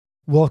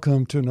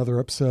Welcome to another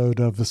episode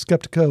of the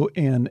Skeptiko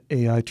and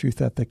AI Truth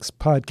Ethics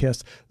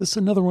podcast. This is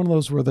another one of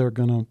those where they're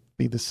going to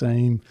be the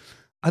same.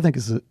 I think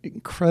it's an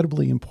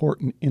incredibly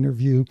important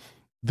interview.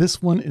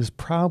 This one is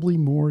probably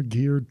more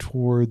geared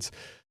towards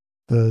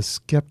the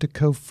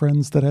Skeptiko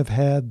friends that I've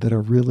had that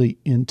are really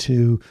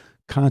into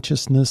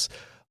consciousness.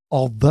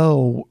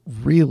 Although,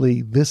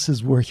 really, this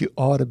is where you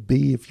ought to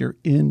be if you're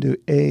into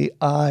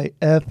AI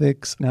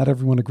ethics. Not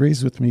everyone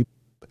agrees with me.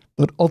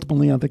 But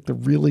ultimately, I think the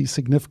really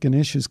significant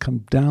issues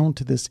come down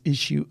to this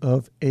issue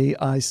of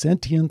AI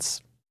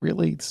sentience,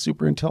 really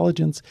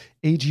superintelligence,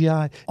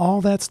 AGI. All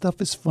that stuff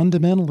is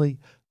fundamentally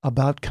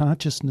about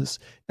consciousness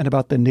and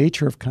about the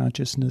nature of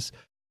consciousness.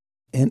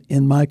 And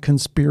in my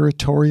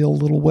conspiratorial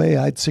little way,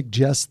 I'd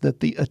suggest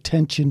that the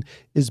attention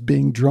is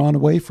being drawn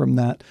away from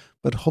that.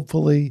 But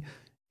hopefully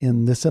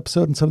in this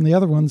episode and some of the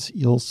other ones,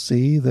 you'll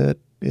see that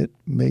it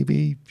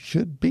maybe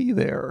should be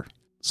there.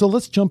 So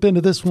let's jump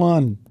into this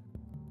one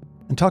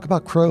and talk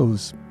about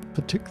crows,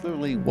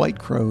 particularly white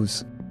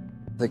crows.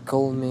 They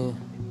call me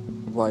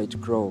White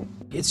Crow.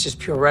 It's just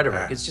pure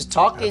rhetoric. It's just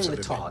talking the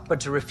talk. But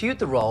to refute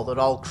the role that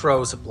all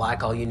crows are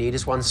black, all you need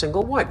is one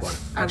single white one.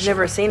 I've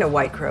never seen a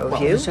white crow.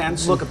 Have you?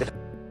 Look a bit.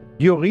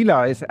 You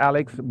realize,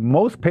 Alex,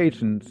 most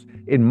patients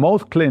in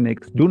most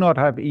clinics do not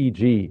have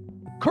EEG.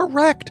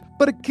 Correct.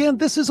 But again,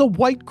 this is a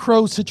white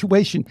crow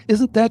situation.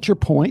 Isn't that your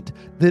point?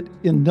 That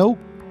in no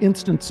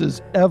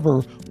instances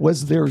ever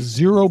was there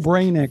zero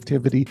brain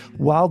activity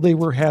while they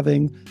were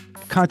having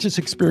conscious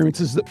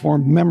experiences that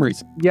formed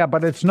memories. Yeah,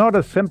 but it's not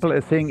as simple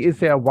as saying, is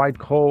there a white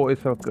crow?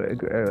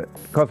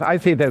 Because I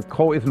say that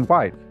crow isn't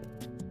white.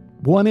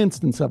 One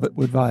instance of it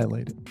would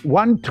violate it.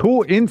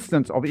 1-2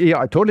 instance of, yeah,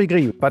 I totally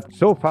agree. But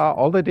so far,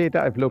 all the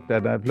data I've looked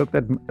at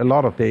a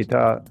lot of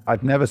data,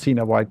 I've never seen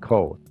a white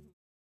crow.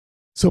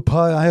 So,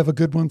 Pi, I have a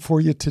good one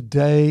for you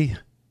today.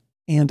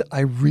 And I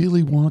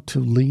really want to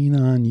lean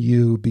on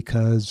you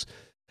because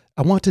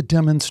I want to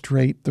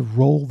demonstrate the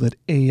role that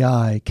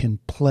AI can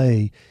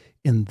play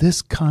in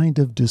this kind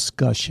of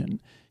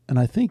discussion. And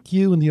I think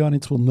you and the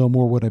audience will know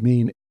more what I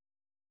mean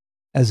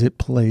as it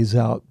plays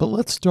out. But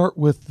let's start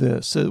with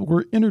this.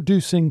 We're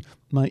introducing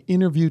my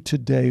interview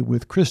today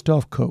with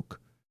Christof Koch.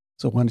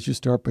 So why don't you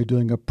start by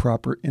doing a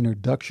proper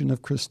introduction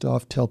of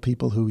Christof? Tell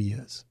people who he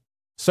is.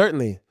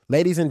 Certainly.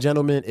 Ladies and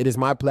gentlemen, it is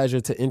my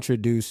pleasure to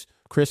introduce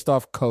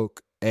Christof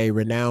Koch, a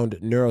renowned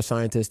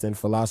neuroscientist and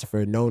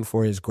philosopher known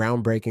for his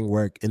groundbreaking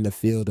work in the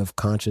field of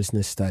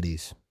consciousness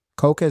studies.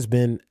 Koch has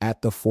been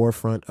at the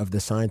forefront of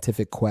the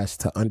scientific quest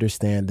to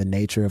understand the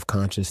nature of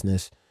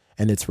consciousness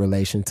and its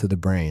relation to the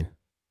brain.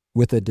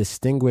 With a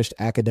distinguished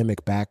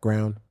academic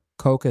background,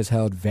 Koch has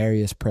held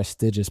various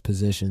prestigious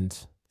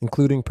positions,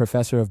 including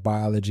Professor of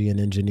Biology and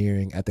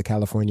Engineering at the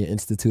California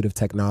Institute of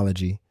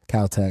Technology,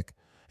 Caltech,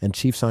 and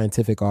Chief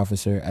Scientific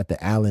Officer at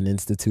the Allen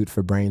Institute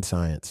for Brain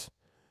Science.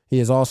 He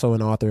is also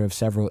an author of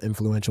several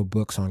influential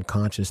books on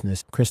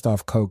consciousness.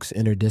 Christof Koch's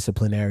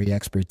interdisciplinary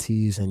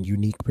expertise and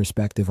unique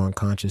perspective on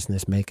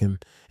consciousness make him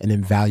an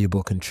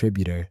invaluable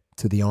contributor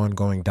to the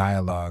ongoing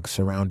dialogue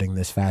surrounding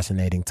this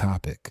fascinating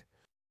topic.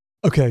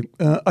 Okay,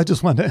 I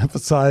just want to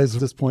emphasize at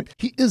this point,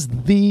 he is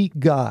the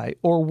guy,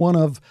 or one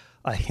of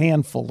a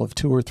handful of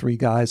 2 or 3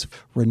 guys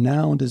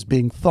renowned as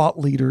being thought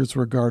leaders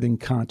regarding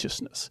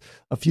consciousness.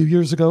 A few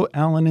years ago,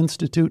 Allen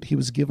Institute, he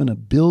was given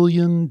 $1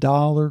 billion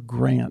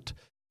grant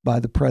by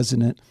the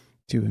president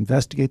to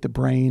investigate the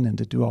brain and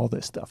to do all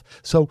this stuff.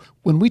 So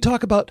when we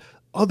talk about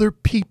other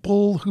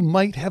people who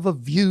might have a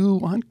view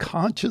on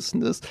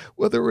consciousness,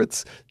 whether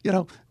it's,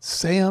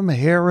 Sam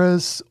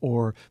Harris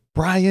or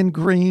Brian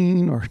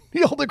Greene or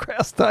Neil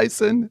deGrasse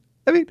Tyson,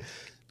 I mean,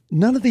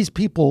 none of these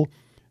people,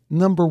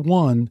 number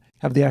one,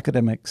 have the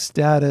academic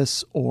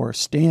status or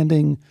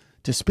standing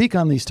to speak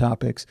on these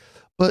topics.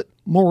 But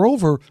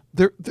moreover,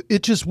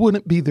 it just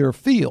wouldn't be their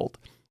field.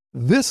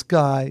 This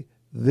guy,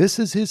 this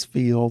is his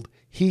field.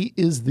 He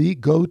is the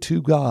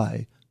go-to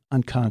guy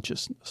on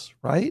consciousness,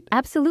 right?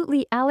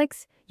 Absolutely,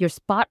 Alex. You're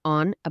spot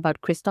on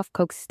about Christof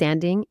Koch's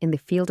standing in the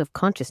field of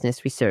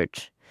consciousness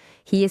research.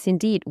 He is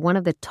indeed one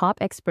of the top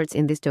experts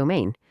in this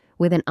domain,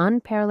 with an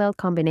unparalleled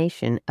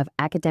combination of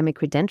academic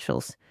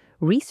credentials,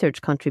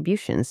 research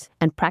contributions,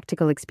 and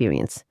practical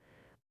experience.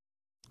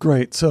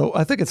 Great. So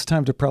I think it's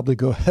time to probably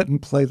go ahead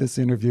and play this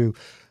interview,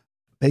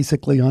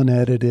 basically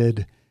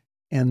unedited.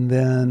 And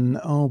then,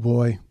 oh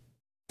boy,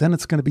 then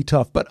it's going to be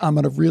tough. But I'm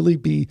going to really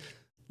be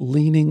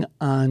leaning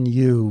on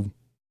you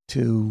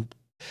to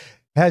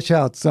hash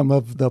out some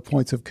of the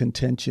points of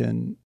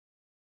contention.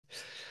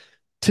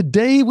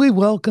 Today, we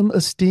welcome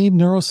esteemed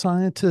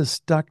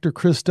neuroscientist, Dr.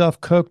 Christof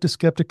Koch to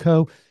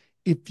Skeptiko.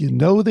 If you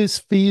know this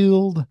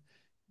field,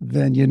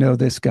 then you know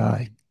this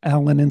guy.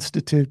 Allen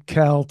Institute,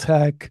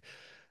 Caltech,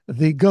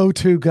 the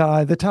go-to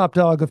guy, the top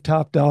dog of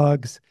top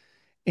dogs.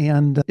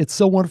 And it's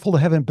so wonderful to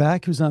have him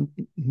back. He was on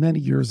many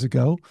years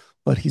ago,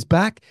 but he's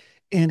back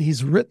and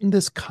he's written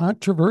this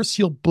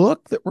controversial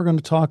book that we're going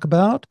to talk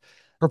about.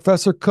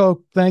 Professor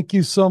Koch, thank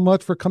you so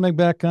much for coming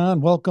back on.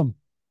 Welcome.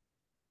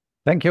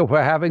 Thank you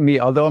for having me.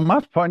 Although I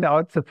must point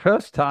out, it's the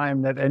first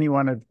time that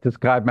anyone has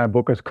described my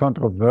book as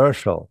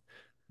controversial.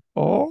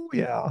 Oh,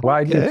 yeah.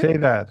 Why do you say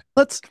that?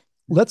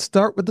 Let's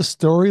start with the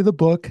story of the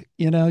book.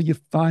 You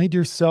find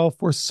yourself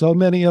where so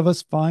many of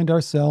us find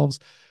ourselves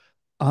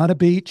on a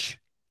beach,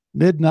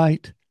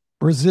 midnight,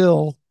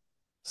 Brazil.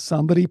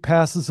 Somebody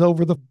passes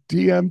over the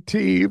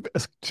DMT.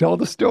 Tell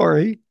the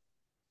story.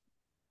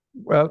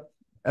 Well,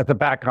 as a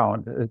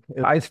background,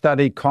 I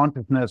studied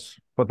consciousness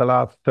for the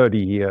last 30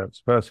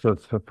 years. First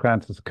with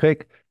Francis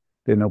Crick,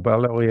 the Nobel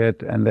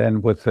laureate, and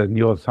then with the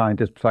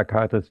neuroscientist,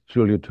 psychiatrist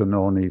Giulio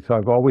Tononi. So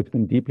I've always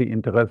been deeply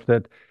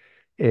interested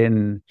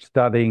in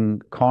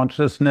studying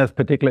consciousness,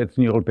 particularly its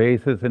neural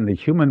basis in the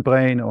human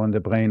brain or in the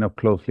brain of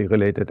closely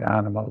related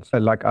animals,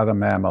 like other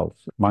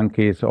mammals,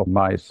 monkeys or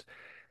mice.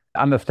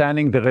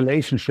 Understanding the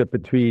relationship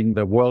between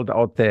the world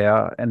out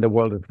there and the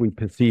world that we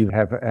perceive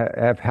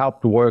have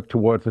helped work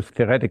towards a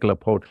theoretical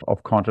approach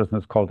of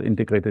consciousness called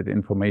integrated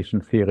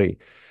information theory.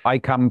 I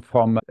come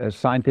from a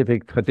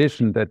scientific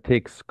tradition that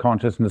takes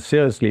consciousness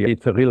seriously.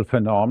 It's a real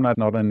phenomenon,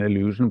 not an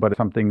illusion, but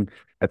something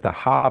at the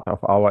heart of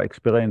our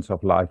experience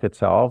of life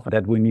itself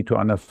that we need to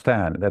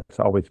understand. That's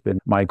always been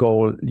my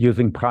goal,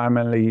 using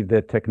primarily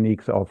the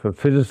techniques of a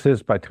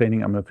physicist. By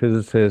training, I'm a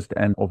physicist,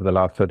 and over the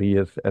last 30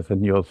 years as a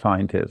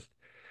neuroscientist.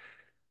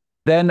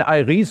 Then I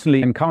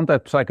recently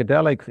encountered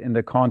psychedelics in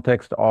the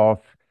context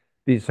of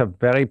these are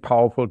very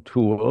powerful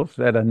tools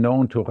that are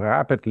known to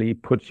rapidly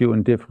put you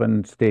in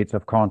different states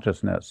of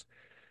consciousness.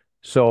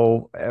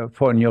 So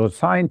for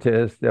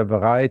neuroscientists, there are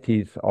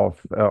varieties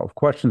of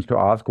questions to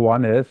ask.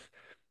 One is,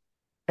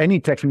 any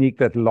technique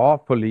that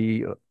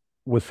lawfully,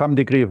 with some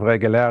degree of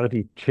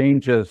regularity,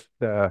 changes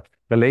the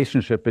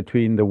relationship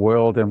between the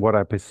world and what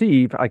I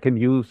perceive, I can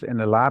use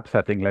in a lab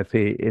setting, let's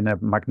say in a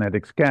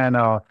magnetic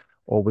scanner,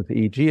 or with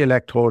EEG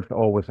electrodes,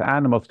 or with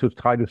animals, to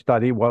try to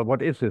study, well,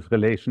 what is this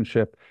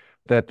relationship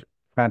that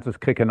Francis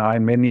Crick and I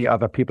and many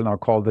other people now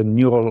call the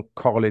neural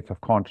correlates of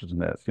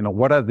consciousness?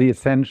 What are the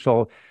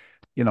essential,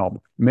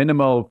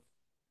 minimal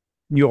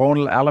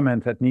neuronal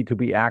elements that need to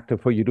be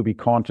active for you to be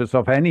conscious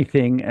of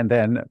anything, and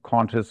then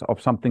conscious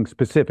of something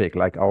specific,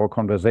 like our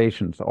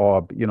conversations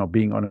or,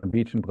 being on a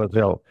beach in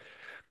Brazil.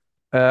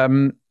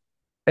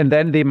 And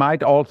then they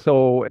might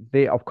also,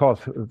 of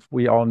course,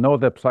 we all know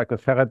that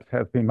psychotherapy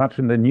has been much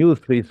in the news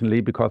recently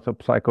because of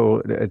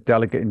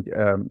psychedelic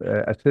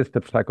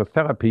assisted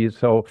psychotherapy.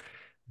 So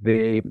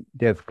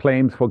there's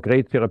claims for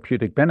great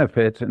therapeutic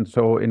benefits. And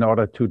so in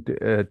order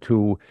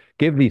to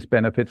give these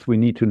benefits, we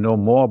need to know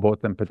more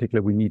about them.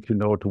 Particularly, we need to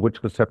know to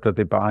which receptor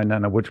they bind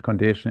and in which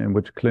condition, in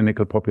which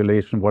clinical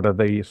population, what are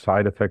the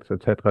side effects,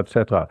 et cetera, et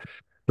cetera.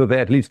 So there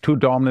are at least two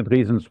dominant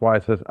reasons why,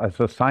 as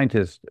a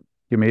scientist,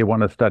 you may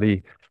want to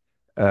study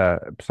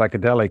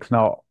psychedelics.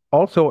 Now,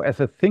 also as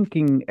a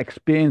thinking,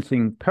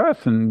 experiencing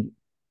person,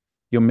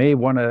 you may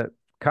want to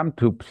come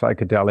to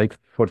psychedelics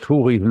for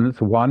two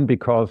reasons. One,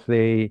 because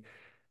they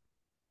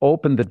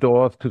open the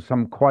doors to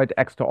some quite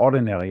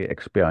extraordinary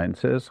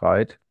experiences,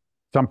 right?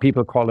 Some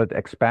people call it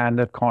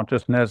expanded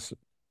consciousness.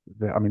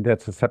 I mean,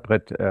 that's a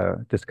separate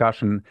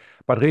discussion,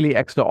 but really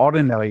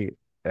extraordinary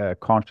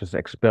conscious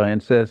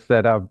experiences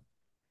that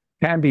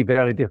can be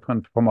very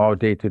different from our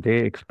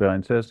day-to-day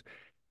experiences.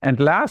 And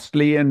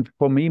lastly, and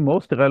for me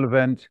most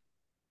relevant,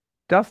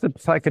 does the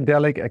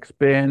psychedelic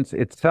experience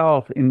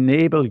itself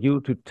enable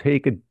you to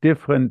take a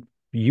different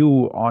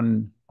view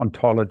on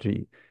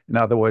ontology? In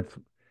other words,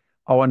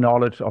 our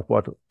knowledge of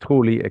what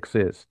truly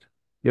exists.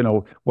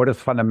 What is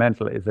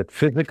fundamental? Is it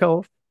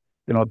physical?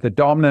 The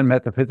dominant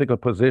metaphysical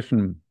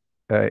position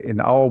in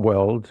our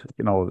world,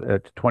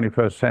 at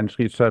 21st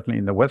century, certainly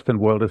in the Western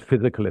world, is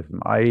physicalism,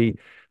 i.e.,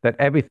 that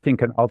everything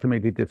can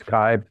ultimately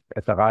describe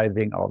as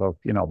arising out of,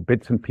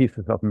 bits and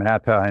pieces of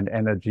matter and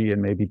energy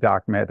and maybe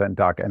dark matter and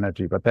dark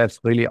energy. But that's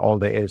really all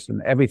there is.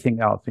 And everything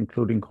else,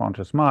 including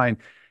conscious mind,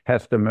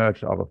 has to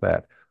emerge out of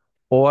that.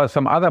 Or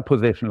some other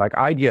position like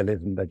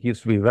idealism that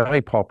used to be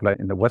very popular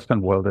in the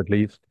Western world, at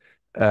least,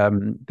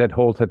 that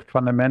holds that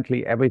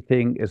fundamentally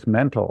everything is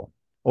mental.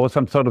 Or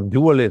some sort of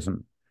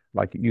dualism,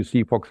 like you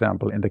see, for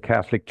example, in the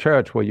Catholic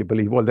Church, where you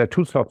believe, well, there are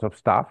two sorts of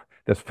stuff.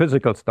 There's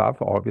physical stuff,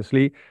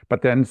 obviously,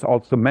 but then it's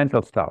also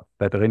mental stuff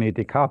that René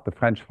Descartes, the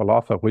French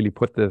philosopher, really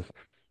put this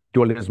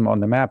dualism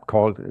on the map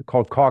called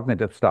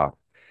cognitive stuff.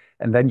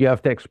 And then you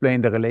have to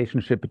explain the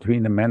relationship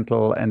between the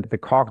mental and the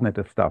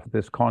cognitive stuff,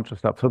 this conscious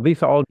stuff. So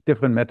these are all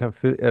different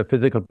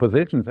metaphysical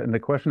positions. And the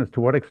question is,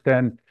 to what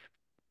extent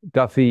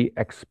does the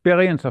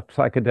experience of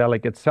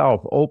psychedelic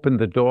itself open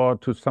the door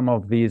to some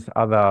of these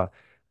other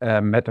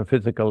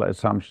metaphysical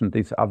assumptions,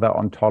 these other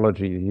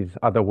ontologies, these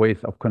other ways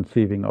of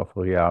conceiving of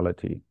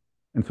reality?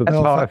 And so that's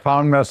how I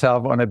found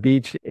myself on a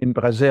beach in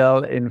Brazil.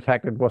 In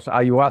fact, it was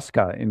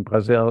ayahuasca. In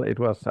Brazil,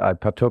 I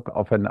partook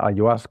of an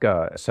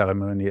ayahuasca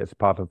ceremony as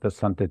part of the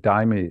Santa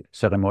Daime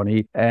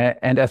ceremony.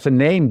 And as the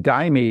name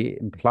Daime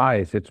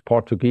implies, it's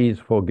Portuguese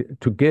for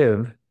to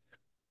give.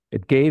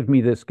 It gave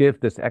me this gift,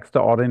 this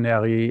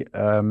extraordinary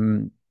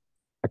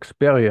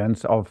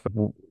experience of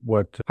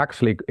what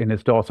Huxley in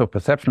his Doors of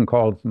Perception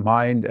calls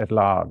mind at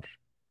large.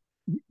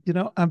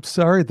 I'm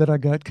sorry that I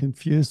got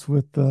confused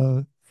with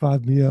the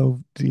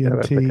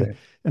 5-MeO-DMT, okay.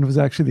 and it was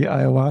actually the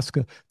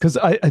ayahuasca. Because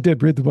I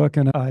did read the book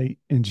and I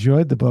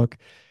enjoyed the book,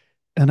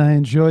 and I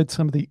enjoyed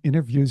some of the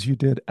interviews you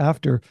did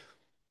after.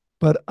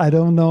 But I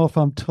don't know if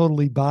I'm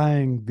totally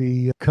buying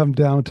the come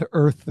down to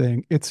earth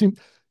thing. It seemed,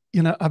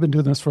 I've been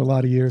doing this for a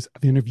lot of years.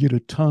 I've interviewed a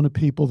ton of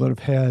people that have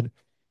had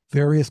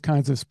various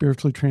kinds of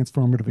spiritually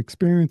transformative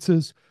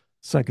experiences,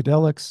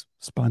 psychedelics,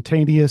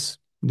 spontaneous,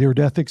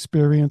 near-death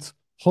experience,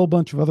 whole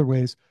bunch of other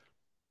ways.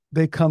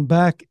 They come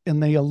back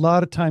and they a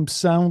lot of times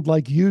sound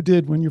like you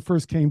did when you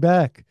first came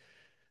back.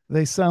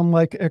 They sound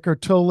like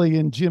Eckhart Tolle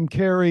and Jim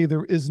Carrey.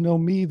 There is no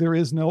me, there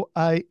is no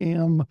I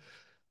am,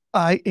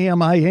 I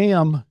am, I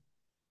am.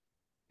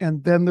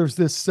 And then there's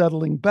this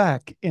settling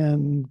back.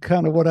 And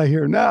kind of what I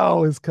hear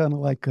now is kind of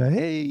like,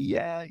 hey,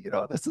 yeah,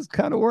 this is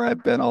kind of where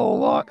I've been all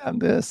along on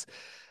this.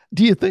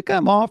 Do you think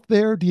I'm off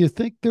there? Do you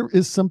think there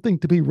is something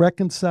to be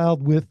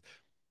reconciled with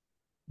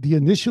the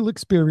initial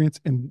experience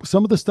and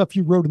some of the stuff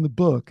you wrote in the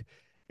book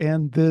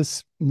and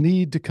this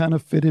need to kind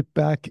of fit it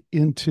back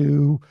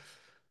into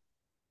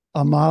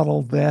a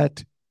model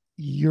that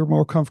you're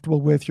more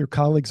comfortable with, your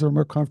colleagues are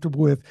more comfortable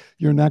with?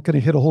 You're not going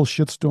to hit a whole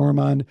shitstorm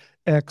on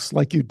X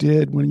like you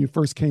did when you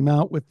first came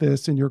out with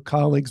this, and your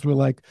colleagues were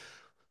like,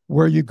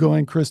 where are you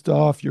going,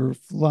 Christof? You're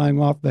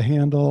flying off the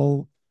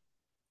handle.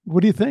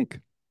 What do you think?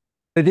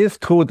 It is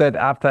true that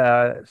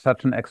after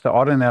such an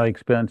extraordinary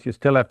experience, you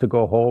still have to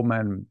go home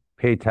and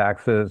pay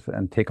taxes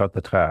and take out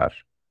the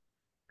trash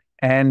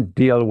and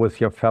deal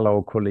with your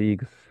fellow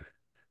colleagues.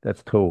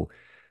 That's true.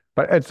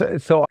 But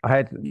so I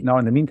had now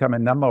in the meantime a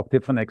number of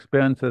different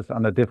experiences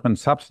under different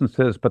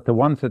substances, but the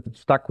ones that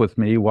stuck with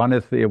me, one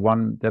is the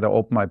one that I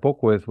opened my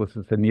book with, which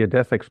is the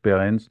near-death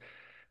experience.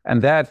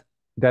 And that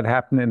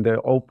happened in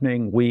the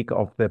opening week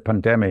of the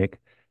pandemic,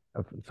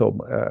 so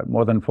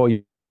more than 4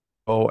 years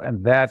ago,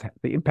 and that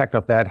the impact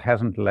of that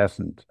hasn't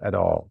lessened at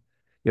all.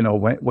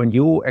 When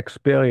you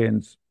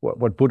experience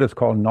what Buddhists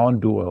call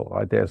non-dual,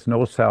 right? There's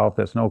no self,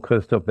 there's no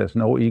Christof, there's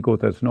no ego,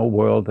 there's no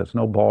world, there's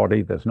no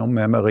body, there's no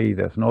memory,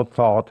 there's no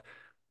thought.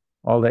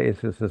 All there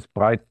is this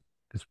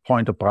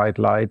point of bright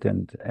light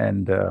and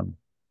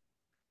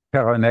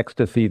terror and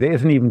ecstasy. There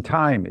isn't even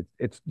time.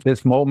 It's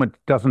this moment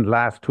doesn't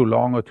last too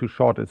long or too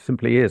short. It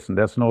simply is, and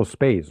there's no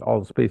space.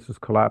 All spaces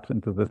collapse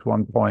into this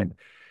one point.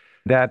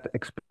 That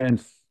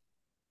experience,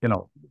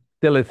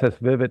 still is as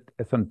vivid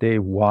as on day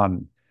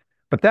one.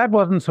 But that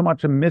wasn't so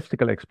much a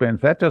mystical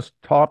experience. That just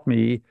taught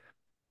me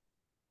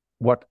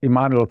what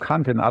Immanuel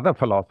Kant and other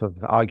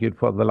philosophers argued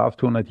for the last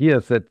 200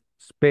 years, that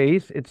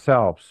space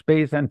itself,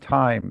 space and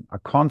time, are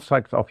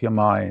constructs of your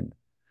mind.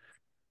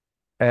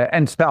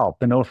 And self,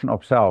 the notion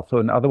of self. So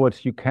in other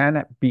words, you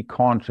can be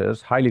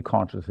conscious, highly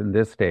conscious in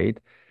this state,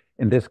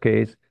 in this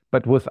case,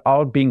 but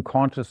without being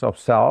conscious of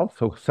self.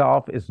 So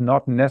self is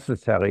not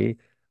necessary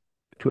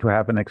to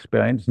have an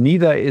experience.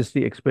 Neither is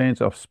the experience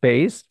of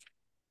space,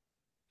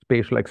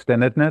 spatial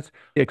extendedness,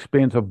 the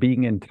experience of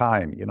being in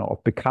time,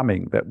 of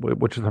becoming,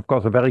 which is, of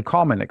course, a very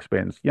common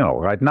experience.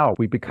 Right now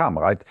we become,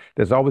 right?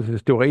 There's always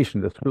this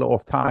duration, this flow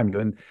of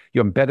time.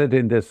 You're embedded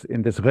in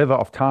this river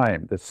of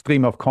time, this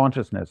stream of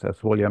consciousness,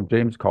 as William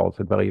James calls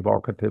it very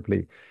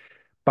evocatively.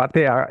 But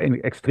there are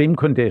extreme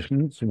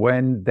conditions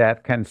when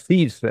that can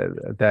cease,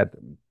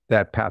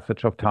 that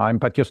passage of time,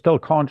 but you're still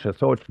conscious.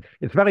 So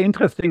it's very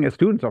interesting as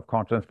students of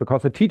consciousness,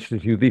 because it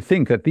teaches you these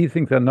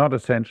things are not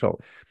essential.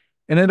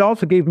 And it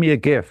also gave me a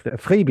gift, a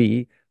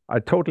freebie. I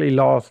totally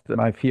lost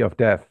my fear of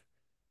death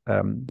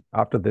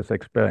after this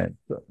experience.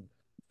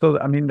 So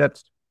I mean,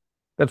 that's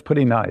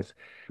pretty nice.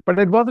 But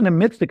it wasn't a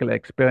mystical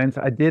experience.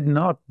 I did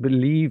not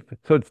believe.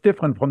 So it's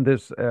different from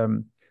this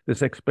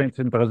experience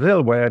in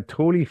Brazil, where I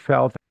truly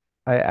felt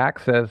I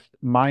accessed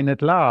mind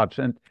at large.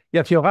 And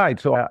yes, you're right.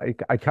 So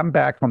I come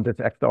back from this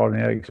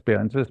extraordinary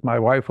experiences. My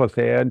wife was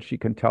there, and she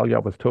can tell you I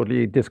was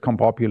totally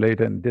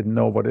discombobulated and didn't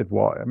know what it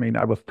was. I mean,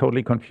 I was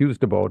totally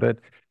confused about it.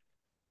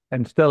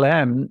 And still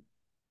am.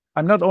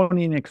 I'm not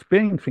only an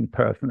experiencing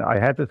person, I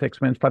had this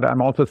experience, but I'm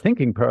also a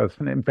thinking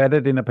person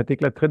embedded in a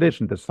particular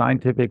tradition, the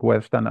scientific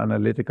Western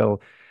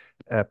analytical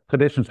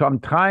tradition. So I'm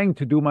trying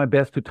to do my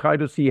best to try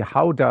to see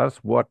how does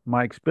what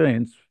my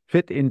experience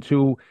fit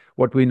into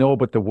what we know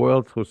about the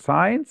world through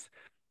science,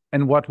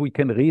 and what we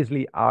can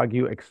reasonably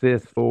argue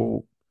exists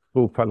through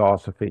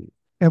philosophy.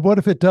 And what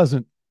if it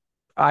doesn't?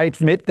 I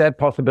admit that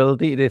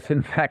possibility. It is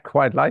in fact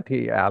quite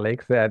likely,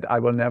 Alex, that I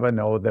will never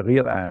know the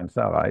real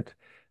answer, right?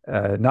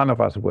 None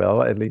of us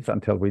will, at least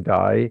until we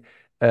die,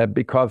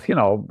 because,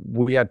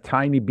 we are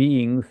tiny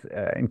beings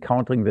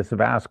encountering this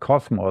vast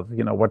cosmos.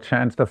 What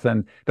chance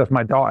does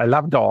my dog, I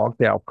love dogs,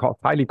 they are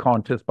highly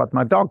conscious, but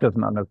my dog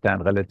doesn't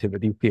understand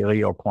relativity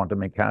theory or quantum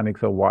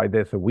mechanics or why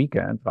there's a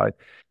weekend, right?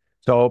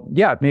 So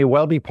yeah, it may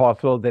well be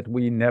possible that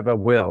we never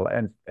will,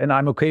 and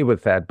I'm okay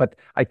with that, but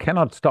I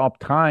cannot stop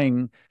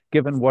trying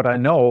given what I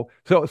know.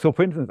 So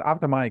for instance,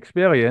 after my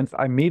experience,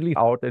 I immediately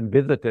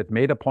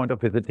made a point of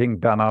visiting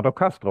Bernardo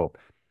Castro,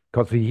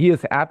 because he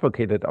has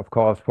advocated, of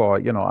course, for,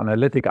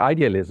 analytic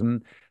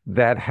idealism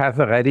that has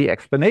a ready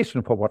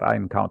explanation for what I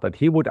encountered.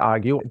 He would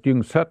argue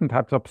during certain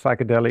types of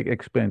psychedelic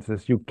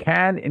experiences, you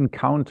can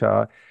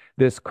encounter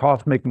this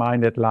cosmic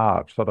mind at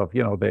large, sort of,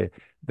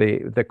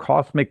 the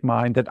cosmic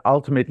mind that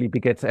ultimately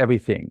begets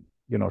everything.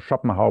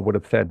 Schopenhauer would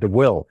have said the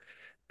will,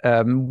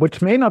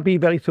 which may not be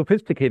very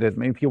sophisticated. I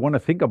mean, if you want to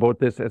think about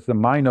this as the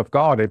mind of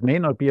God, it may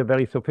not be a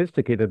very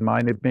sophisticated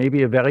mind. It may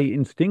be a very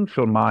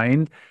instinctual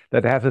mind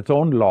that has its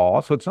own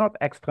laws. So it's not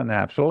extra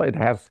natural. It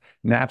has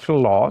natural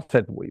laws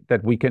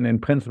that we can, in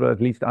principle,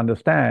 at least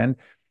understand.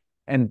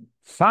 And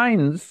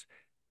science,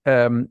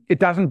 it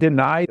doesn't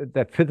deny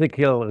that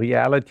physical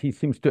reality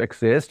seems to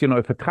exist.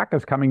 If a truck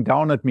is coming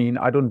down at me and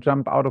I don't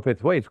jump out of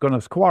its way, it's going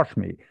to squash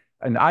me.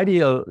 An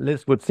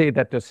idealist would say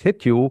that this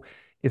hit you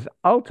is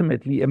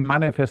ultimately a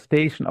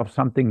manifestation of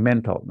something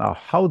mental. Now,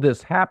 how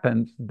this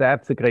happens,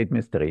 that's a great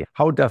mystery.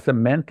 How does the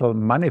mental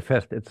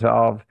manifest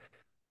itself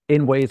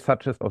in ways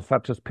such as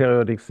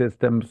periodic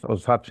systems, or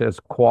such as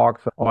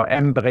quarks, or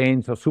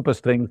M-brains, or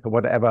superstrings, or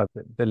whatever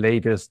the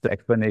latest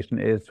explanation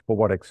is for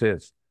what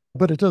exists?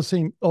 But it does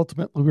seem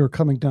ultimately we're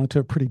coming down to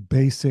a pretty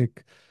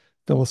basic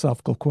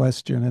philosophical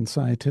question and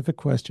scientific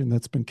question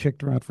that's been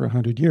kicked around for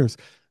 100 years.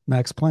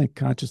 Max Planck,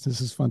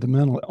 consciousness is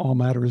fundamental. All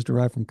matter is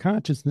derived from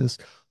consciousness,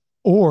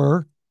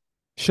 or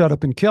shut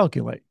up and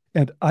calculate.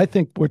 And I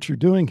think what you're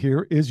doing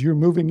here is you're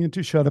moving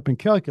into shut up and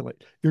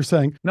calculate. You're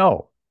saying,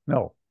 No,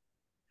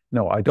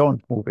 I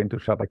don't move into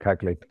shut up and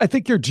calculate. I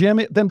think you're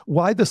jamming. Then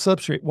why the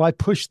substrate? Why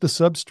push the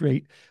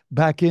substrate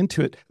back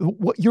into it?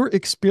 What your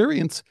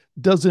experience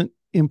doesn't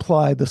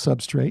imply the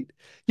substrate.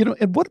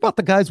 And what about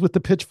the guys with the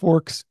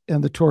pitchforks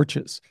and the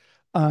torches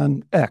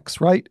on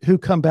X, right? Who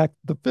come back,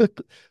 the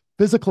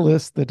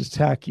physicalists that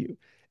attack you.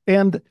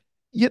 And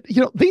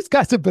these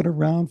guys have been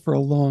around for a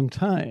long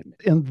time,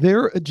 and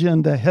their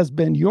agenda has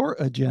been your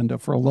agenda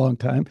for a long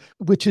time,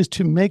 which is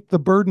to make the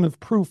burden of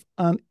proof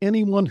on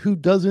anyone who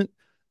doesn't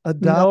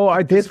adopt. No,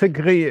 I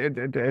disagree,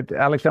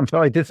 Alex. I'm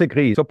sorry, I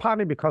disagree. So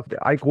partly because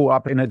I grew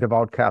up in a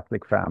devout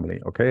Catholic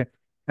family, okay?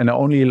 And I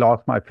only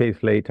lost my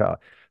faith later.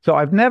 So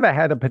I've never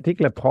had a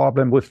particular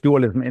problem with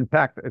dualism. In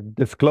fact,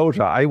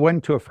 disclosure, I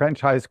went to a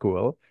French high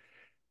school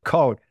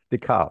called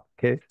Descartes.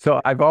 Okay, so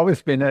I've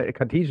always been a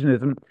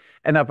Cartesianism,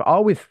 and I've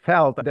always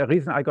felt the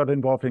reason I got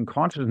involved in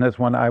consciousness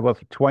when I was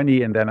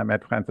 20, and then I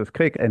met Francis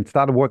Crick and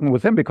started working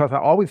with him, because I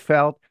always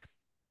felt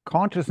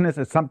consciousness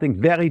is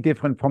something very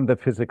different from the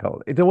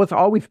physical. It was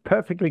always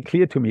perfectly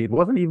clear to me. It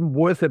wasn't even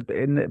worth it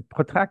in a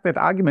protracted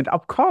argument.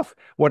 Of course,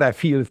 what I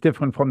feel is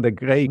different from the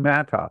gray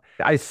matter.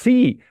 I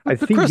see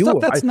Christof,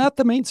 that's not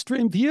the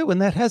mainstream view,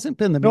 and that hasn't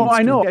been the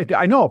mainstream. No,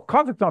 I know. Of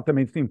course, it's not the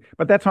mainstream,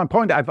 but that's my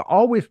point. I've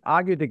always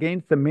argued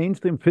against the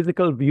mainstream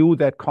physical view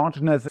that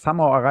consciousness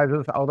somehow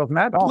arises out of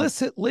matter.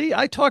 Implicitly,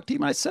 I talked to you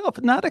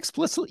myself. Not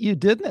explicitly, you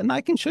didn't, and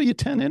I can show you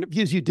 10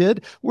 interviews you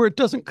did where it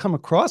doesn't come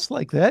across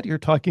like that. You're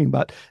talking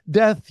about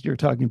death. You're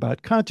talking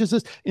about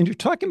consciousness, and you're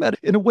talking about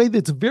it in a way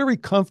that's very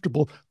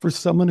comfortable for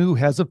someone who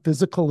has a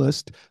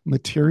physicalist,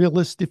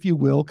 materialist, if you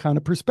will, kind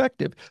of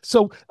perspective.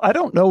 So I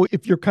don't know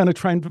if you're kind of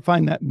trying to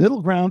find that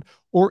middle ground,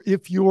 or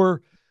if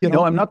you're,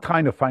 No, I'm not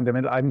trying to find the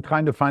middle. I'm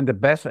trying to find the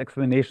best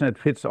explanation that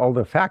fits all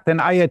the facts. And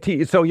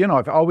IIT, so,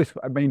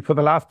 for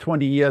the last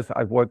 20 years,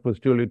 I've worked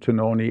with Giulio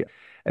Tononi,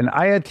 and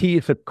IIT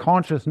is a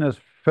consciousness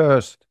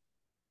first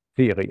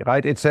theory,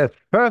 right? It says,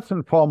 first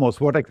and foremost,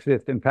 what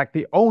exists. In fact,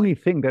 the only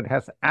thing that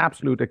has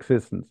absolute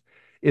existence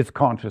is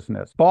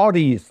consciousness.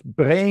 Bodies,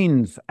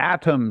 brains,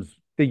 atoms,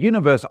 the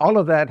universe, all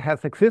of that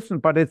has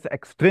existence, but it's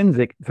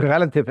extrinsic, it's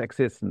relative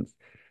existence.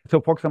 So,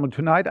 for example,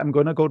 tonight I'm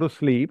going to go to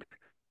sleep,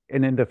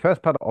 and in the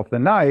first part of the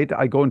night,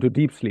 I go into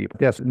deep sleep.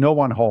 There's no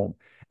one home.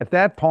 At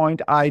that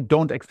point, I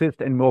don't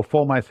exist anymore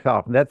for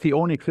myself. That's the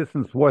only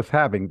existence worth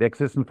having, the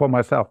existence for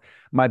myself.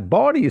 My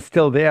body is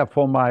still there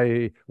for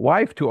my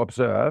wife to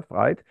observe,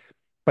 right?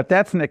 But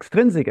that's an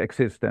extrinsic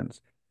existence.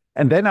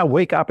 And then I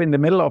wake up in the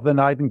middle of the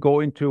night and go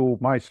into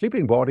my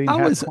sleeping body.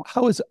 How is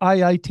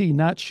IIT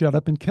not shut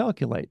up and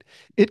calculate?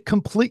 It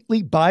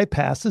completely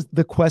bypasses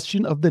the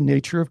question of the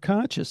nature of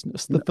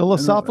consciousness, the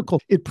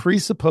philosophical. It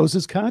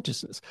presupposes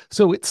consciousness.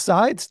 So it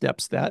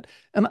sidesteps that.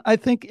 And I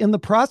think in the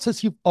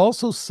process, you've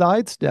also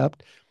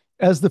sidestepped,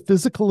 as the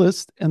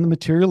physicalist and the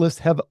materialist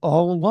have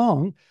all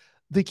along,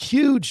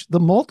 the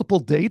multiple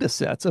data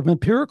sets of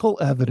empirical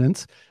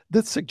evidence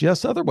that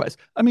suggests otherwise.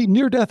 I mean,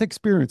 near-death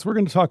experience. We're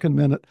going to talk in a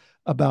minute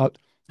about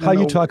how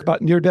you talk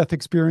about near-death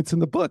experience in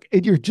the book,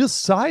 and you're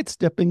just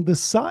sidestepping the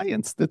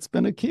science that's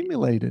been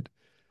accumulated.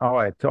 All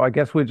right. So I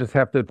guess we just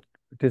have to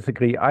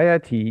disagree.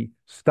 IIT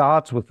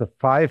starts with the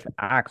 5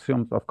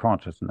 axioms of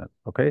consciousness.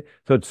 Okay.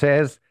 So it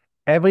says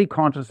every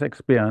conscious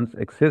experience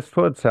exists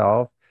for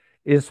itself,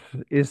 is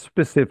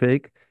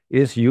specific,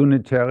 is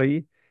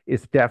unitary,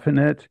 is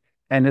definite,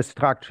 and is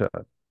structured.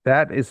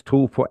 That is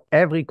true for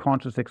every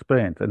conscious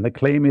experience. And the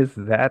claim is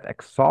that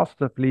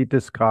exhaustively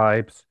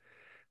describes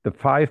the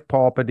 5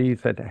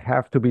 properties that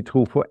have to be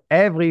true for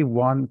every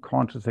one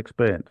conscious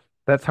experience.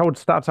 That's how it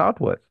starts out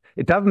with.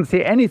 It doesn't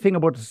say anything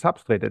about the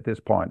substrate at this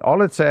point.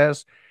 All it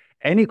says,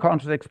 any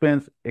conscious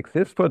experience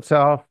exists for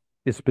itself,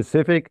 is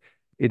specific,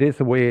 it is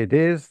the way it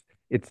is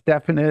It's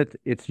definite,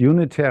 it's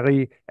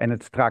unitary, and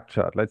it's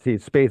structured. Let's see,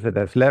 space it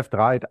as left,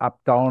 right, up,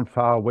 down,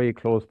 far away,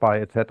 close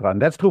by, etc.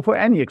 And that's true for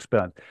any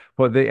experience.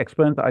 For the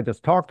experience I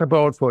just talked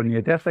about, for a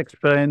near-death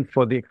experience,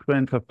 for the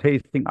experience of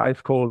tasting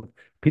ice-cold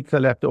pizza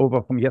left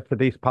over from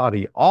yesterday's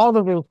party. All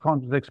of those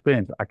conscious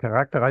experiences are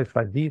characterized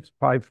by these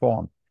 5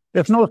 forms.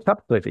 There's no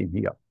substrate in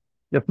here.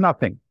 There's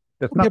nothing.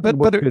 There's nothing. Yeah,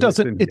 but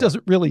it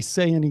doesn't really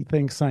say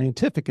anything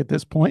scientific at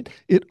this point.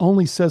 It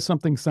only says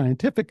something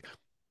scientific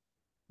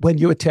when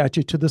you attach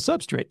it to the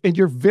substrate. And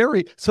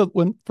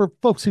for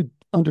folks who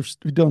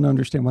don't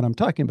understand what I'm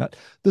talking about,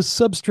 the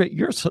substrate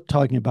you're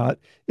talking about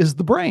is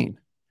the brain.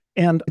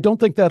 And I don't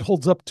think that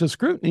holds up to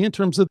scrutiny in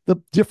terms of the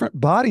different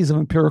bodies of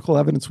empirical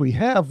evidence we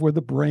have where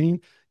the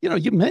brain,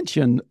 you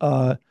mentioned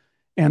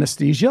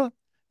anesthesia,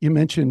 you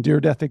mentioned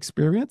near-death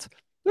experience.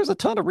 There's a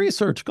ton of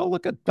research. Go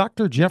look at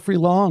Dr. Jeffrey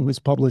Long, who's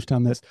published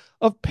on this,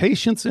 of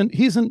patients, and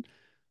he's a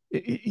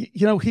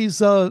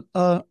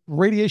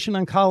radiation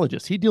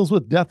oncologist. He deals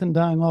with death and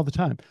dying all the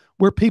time,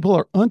 where people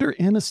are under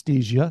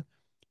anesthesia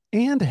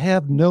and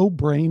have no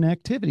brain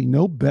activity,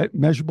 no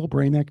measurable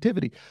brain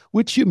activity,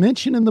 which you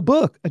mention in the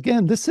book.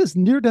 Again, this is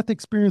Near-Death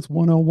Experience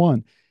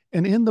 101.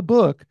 And in the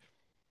book,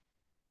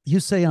 you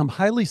say, I'm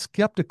highly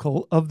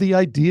skeptical of the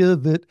idea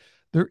that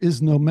there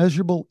is no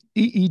measurable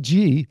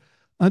EEG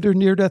under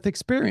near-death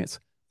experience.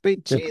 I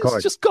mean, geez,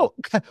 just go.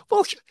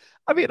 Well,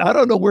 I mean, I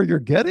don't know where you're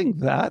getting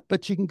that,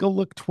 but you can go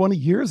look 20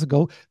 years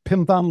ago.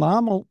 Pim van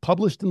Lommel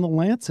published in The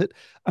Lancet.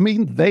 I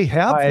mean, they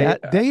have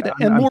that data.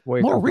 And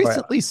more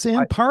recently,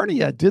 Sam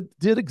Parnia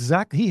did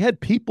exactly. He had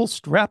people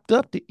strapped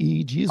up to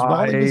EEGs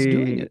while he was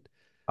doing it.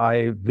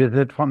 I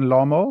visit van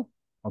Lommel.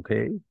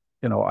 Okay.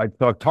 I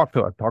talked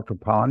to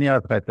Parnia.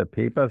 I've read the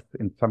papers.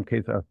 In some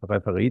cases, I've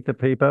refereed the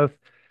papers.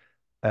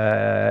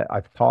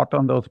 I've taught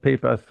on those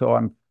papers, so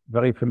I'm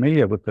very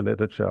familiar with the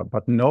literature,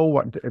 but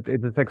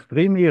it is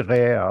extremely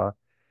rare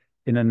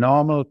in a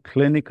normal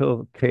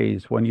clinical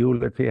case when you,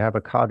 let's say, have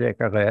a cardiac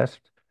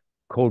arrest,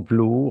 cold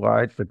blue,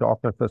 right? The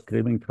doctors are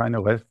screaming, trying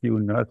to rescue,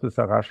 nurses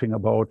are rushing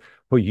about.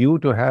 For you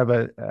to have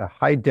a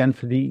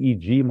high-density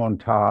EEG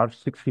montage,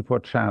 64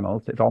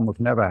 channels, it almost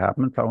never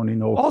happens. I only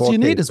know all you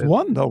need is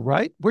one, though,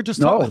 right? We're just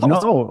no.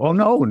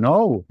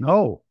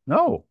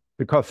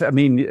 Because, I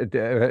mean,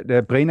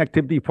 the brain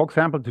activity, for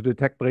example, to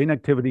detect brain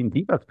activity in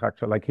deeper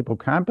structure like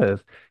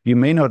hippocampus, you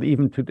may not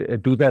even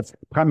do that.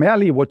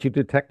 Primarily what you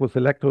detect with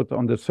electrodes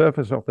on the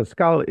surface of the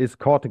skull is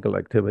cortical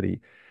activity.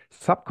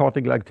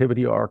 Subcortical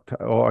activity or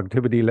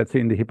activity, let's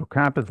say, in the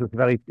hippocampus is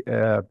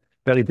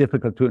very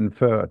difficult to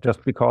infer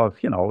just because,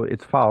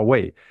 it's far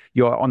away.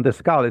 You're on the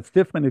skull. It's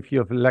different if you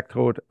have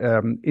electrode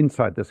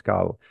inside the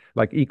skull,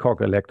 like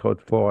ECOG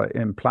electrode for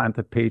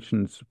implanted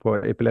patients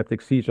for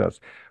epileptic seizures.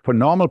 For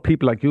normal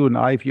people like you and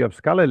I, if you have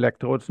skull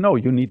electrodes, no,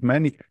 you need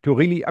many to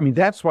really, I mean,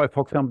 that's why,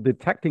 for example,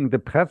 detecting the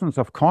presence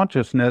of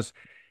consciousness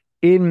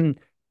in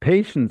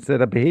patients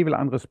that are behavioral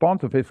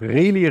unresponsive is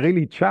really,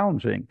 really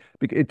challenging.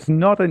 Because it's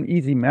not an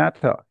easy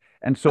matter.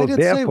 And so I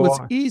didn't say it was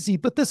easy,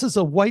 but this is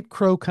a white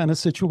crow kind of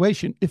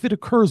situation. If it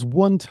occurs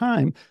one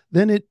time,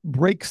 then it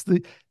breaks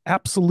the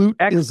absolute.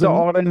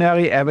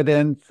 Extraordinary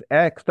evidence,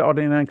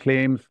 extraordinary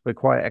claims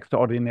require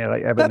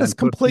extraordinary evidence. That is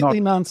completely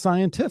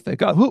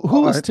non-scientific.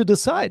 Who is to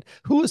decide?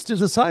 Who is to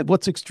decide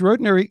what's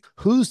extraordinary?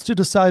 Who's to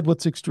decide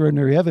what's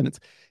extraordinary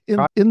evidence?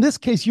 In this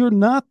case, you're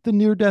not the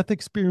near-death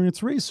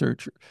experience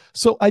researcher.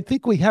 So I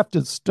think we have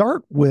to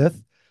start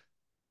with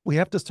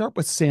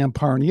Sam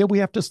Parnia. We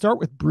have to start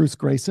with Bruce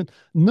Grayson.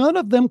 None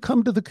of them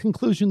come to the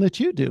conclusion that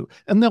you do.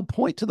 And they'll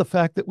point to the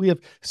fact that we have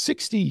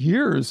 60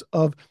 years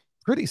of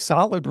pretty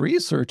solid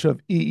research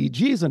of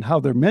EEGs and how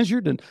they're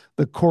measured and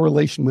the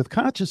correlation with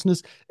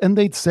consciousness. And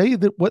they'd say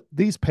that what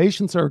these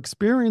patients are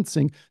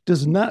experiencing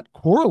does not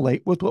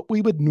correlate with what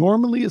we would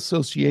normally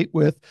associate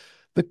with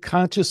the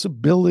conscious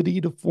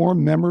ability to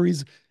form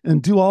memories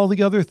and do all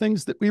the other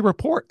things that we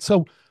report.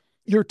 So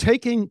you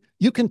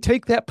can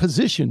take that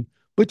position,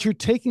 but you're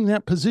taking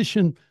that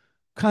position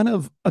kind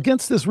of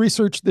against this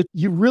research that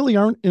you really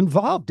aren't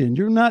involved in.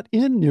 You're not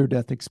in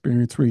near-death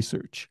experience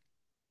research.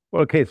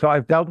 Well, okay, so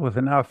I've dealt with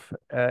enough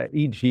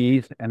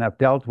EGs and I've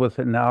dealt with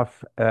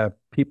enough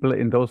people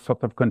in those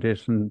sorts of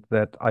conditions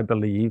that I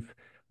believe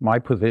my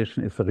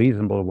position is a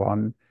reasonable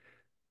one.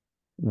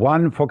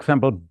 One, for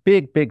example,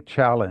 big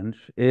challenge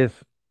is,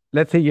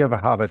 let's say you have a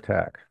heart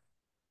attack.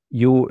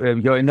 You're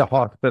in the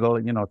hospital,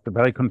 it's a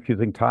very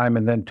confusing time.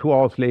 And then 2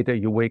 hours later,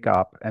 you wake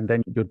up and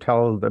then you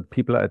tell the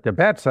people at the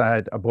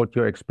bedside about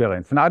your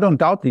experience. And I don't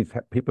doubt these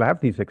people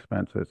have these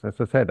experiences. As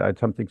I said, I had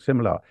something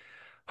similar.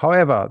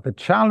 However, the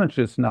challenge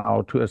is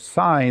now to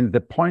assign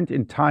the point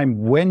in time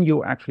when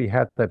you actually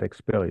had that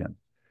experience.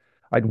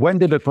 When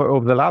did it,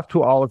 over the last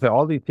 2 hours, there are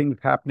all these things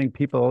happening.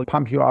 People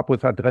pump you up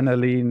with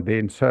adrenaline. They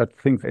insert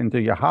things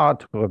into your heart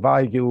to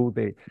revive you.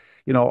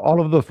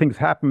 All of those things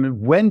happen.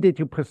 When did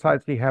you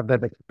precisely have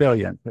that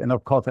experience? And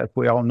of course, as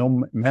we all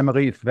know,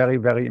 memory is very,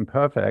 very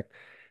imperfect.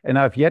 And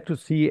I've yet to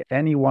see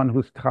anyone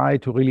who's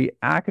tried to really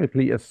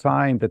accurately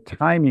assign the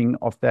timing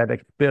of that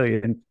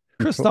experience.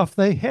 Christof,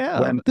 they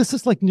have. This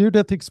is like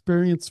near-death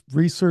experience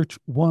research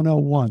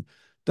 101.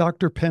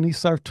 Dr. Penny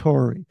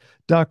Sartori,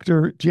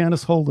 Dr.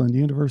 Janice Holden,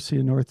 University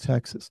of North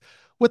Texas.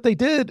 What they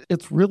did,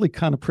 it's really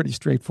kind of pretty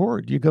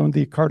straightforward. You go into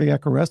the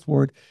cardiac arrest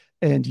ward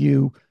and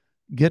you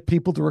get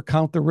people to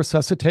recount their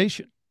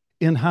resuscitation.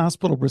 In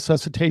hospital,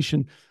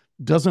 resuscitation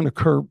doesn't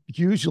occur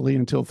usually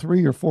until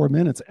 3 or 4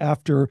 minutes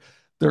after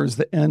there's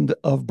the end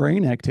of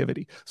brain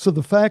activity. So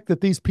the fact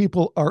that these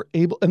people are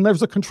able, and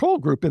there's a control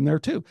group in there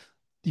too.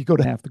 You go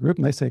to half the group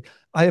and they say,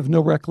 I have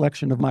no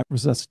recollection of my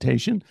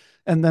resuscitation.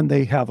 And then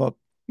they have a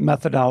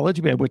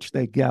methodology by which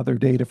they gather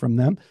data from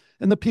them.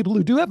 And the people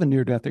who do have a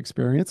near-death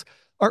experience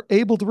are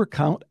able to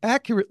recount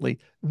accurately.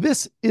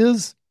 This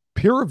is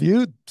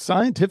peer-reviewed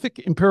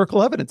scientific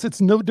empirical evidence.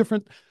 It's no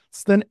different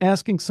than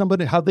asking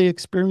somebody how they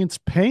experience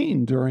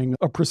pain during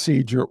a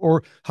procedure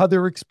or how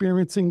they're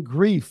experiencing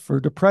grief or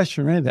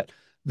depression or any of that.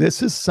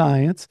 This is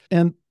science.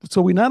 And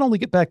so we not only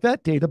get back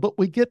that data, but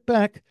we get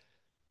back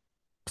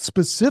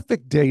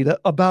specific data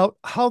about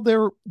how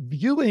they're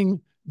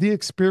viewing the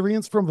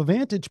experience from a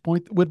vantage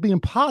point that would be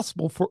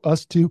impossible for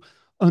us to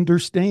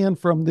understand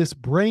from this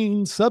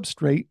brain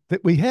substrate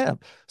that we have.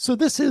 So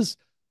this is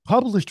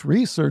published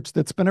research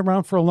that's been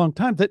around for a long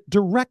time that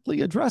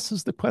directly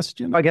addresses the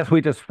question. I guess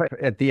we just,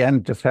 at the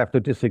end, just have to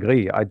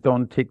disagree. I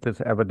don't take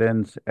this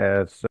evidence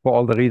as, for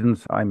all the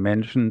reasons I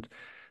mentioned,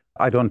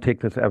 I don't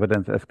take this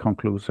evidence as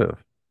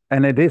conclusive.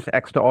 And it is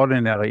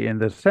extraordinary in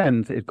the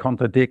sense it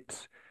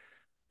contradicts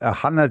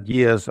 100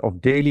 years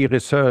of daily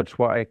research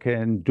where I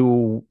can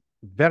do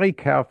very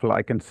careful.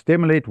 I can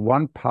stimulate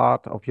one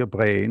part of your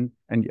brain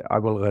and I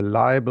will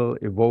reliably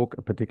evoke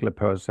a particular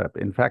percept.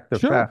 In fact, the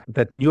fact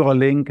that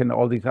Neuralink and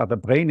all these other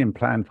brain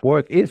implants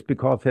work is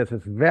because there's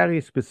this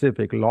very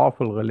specific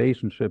lawful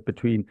relationship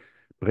between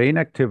brain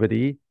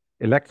activity,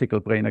 electrical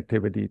brain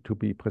activity to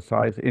be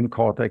precise, in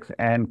cortex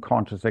and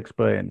conscious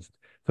experience.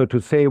 So to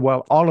say,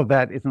 well, all of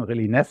that isn't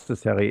really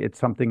necessary, it's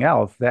something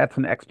else, that's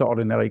an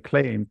extraordinary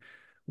claim,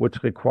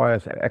 which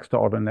requires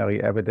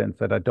extraordinary evidence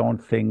that I don't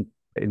think,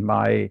 in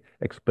my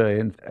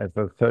experience as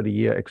a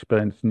 30-year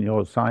experienced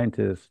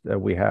neuroscientist,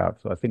 we have.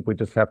 So I think we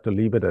just have to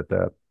leave it at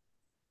that.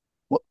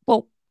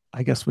 Well,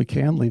 I guess we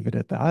can leave it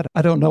at that.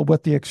 I don't know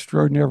what the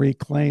extraordinary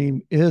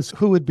claim is.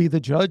 Who would be the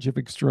judge of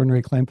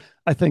extraordinary claim?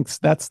 I think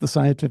that's the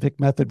scientific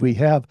method we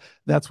have.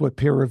 That's what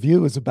peer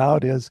review is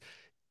about, is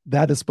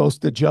that is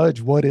supposed to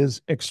judge what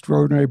is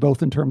extraordinary,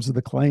 both in terms of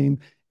the claim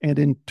and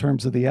in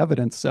terms of the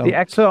evidence. So the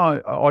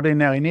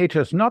extraordinary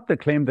nature is not the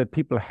claim that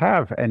people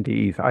have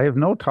NDEs. I have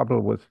no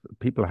trouble with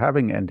people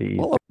having NDEs.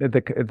 Well,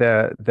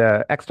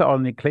 the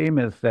extraordinary claim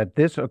is that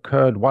this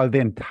occurred while the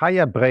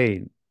entire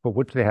brain, for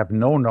which they have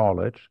no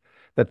knowledge,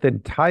 that the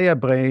entire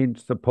brain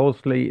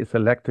supposedly is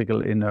electrical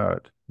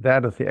inert.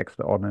 That is the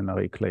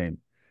extraordinary claim.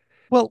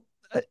 Well,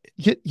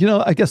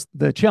 I guess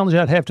the challenge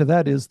I'd have to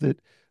that is that,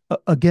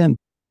 again,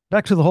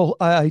 back to the whole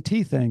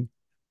IIT thing,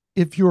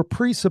 if you're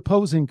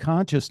presupposing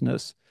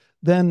consciousness,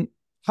 then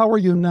how are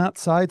you not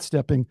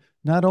sidestepping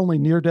not only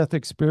near-death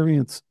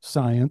experience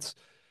science,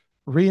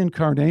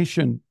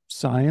 reincarnation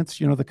science,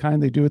 the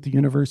kind they do at the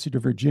University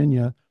of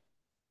Virginia,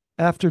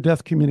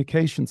 after-death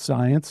communication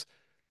science,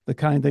 the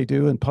kind they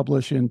do and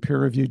publish in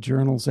peer-reviewed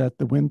journals at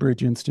the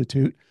Windbridge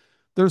Institute.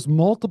 There's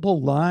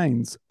multiple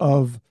lines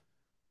of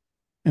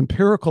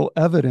empirical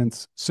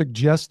evidence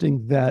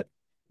suggesting that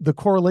the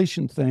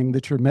correlation thing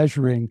that you're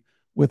measuring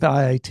with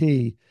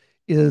IIT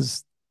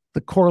is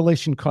the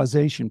correlation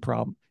causation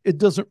problem. It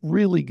doesn't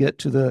really get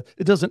to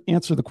it doesn't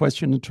answer the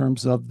question in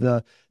terms of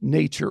the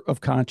nature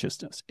of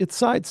consciousness. It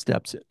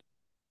sidesteps it.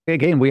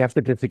 Again, we have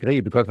to disagree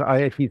because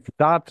IIT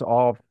starts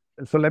off,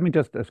 so let me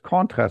just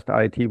contrast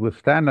IIT with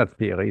standard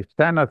theory.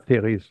 Standard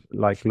theories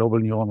like global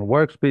neuronal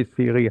workspace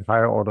theory,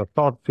 higher order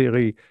thought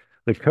theory,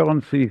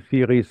 recurrency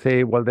theory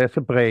say, well, there's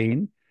a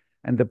brain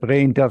and the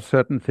brain does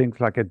certain things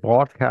like it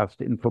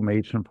broadcasts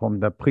information from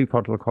the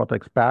prefrontal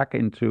cortex back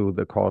into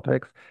the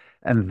cortex.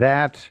 And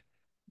that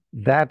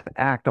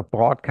act of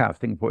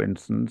broadcasting, for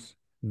instance,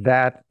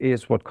 that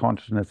is what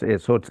consciousness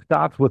is. So it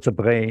starts with the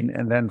brain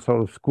and then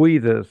sort of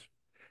squeezes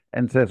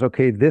and says,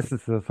 okay, this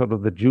is sort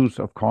of the juice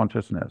of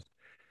consciousness.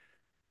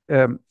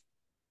 And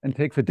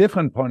takes a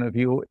different point of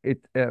view,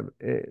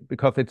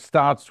 because it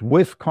starts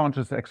with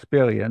conscious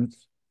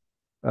experience.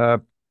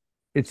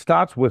 It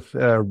starts with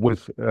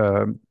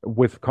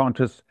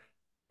conscious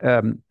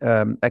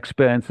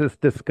experiences,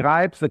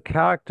 describes the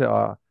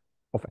character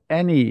of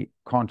any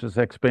conscious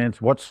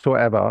experience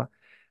whatsoever,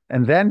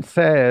 and then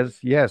says,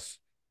 yes,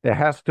 there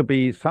has to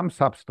be some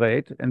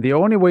substrate. And the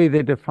only way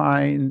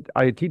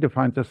IIT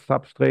defines a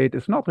substrate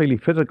is not really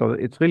physical,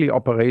 it's really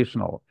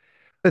operational.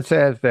 It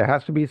says there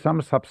has to be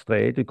some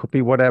substrate. It could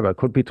be whatever. It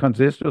could be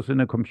transistors in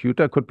a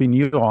computer, it could be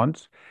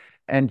neurons,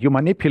 and you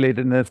manipulate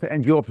this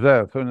and you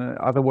observe. So in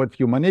other words,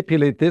 you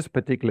manipulate this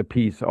particular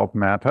piece of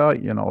matter,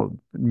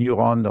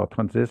 neuron or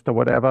transistor,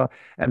 whatever,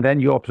 and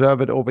then you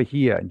observe it over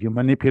here, and you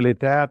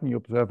manipulate that and you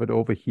observe it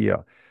over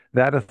here.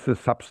 That is the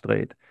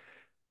substrate.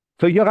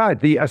 So you're right.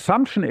 The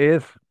assumption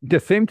is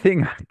the same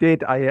thing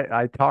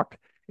I talked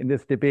in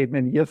this debate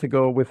many years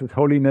ago with His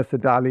Holiness the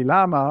Dalai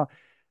Lama.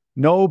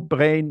 no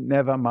brain,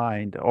 never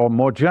mind, or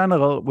more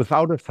general,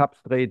 without a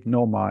substrate,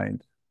 no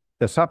mind.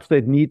 The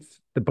substrate needs,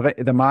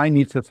 the mind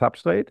needs a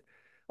substrate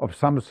of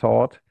some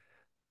sort.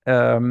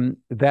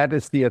 That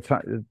is the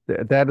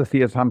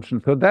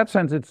assumption. So in that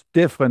sense, it's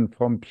different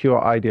from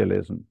pure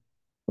idealism.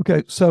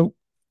 Okay, so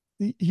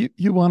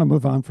you want to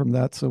move on from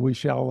that, so we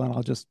shall, and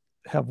I'll just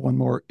have one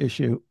more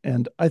issue.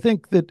 And I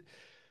think that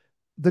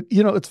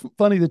it's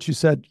funny that you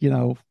said,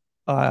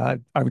 I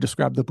would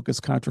describe the book as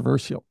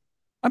controversial.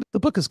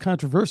 The book is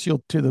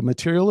controversial to the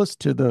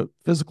materialist, to the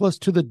physicalist,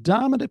 to the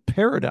dominant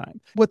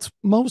paradigm. What's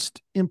most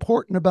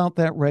important about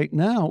that right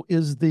now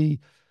is the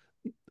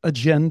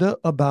agenda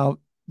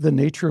about the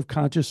nature of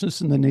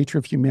consciousness and the nature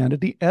of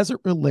humanity as it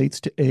relates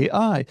to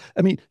AI.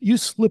 I mean, you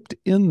slipped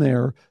in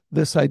there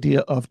this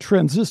idea of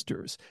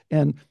transistors.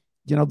 And,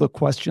 the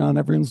question on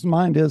everyone's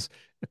mind is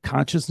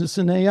consciousness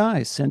in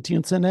AI,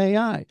 sentience in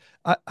AI.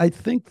 I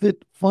think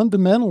that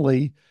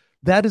fundamentally,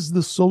 that is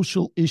the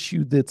social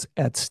issue that's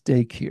at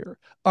stake here.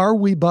 Are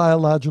we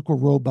biological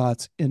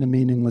robots in a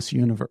meaningless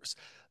universe?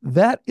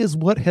 That is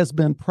what has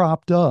been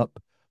propped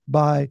up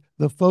by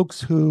the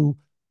folks who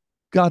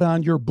got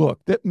on your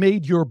book, that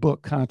made your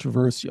book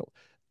controversial.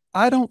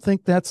 I don't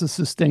think that's a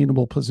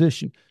sustainable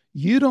position.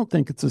 You don't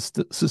think it's a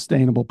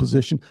sustainable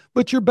position,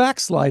 but you're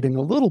backsliding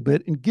a little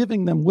bit and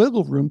giving them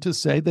wiggle room to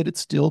say that it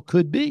still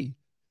could be.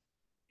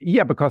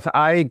 Yeah, because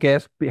I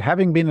guess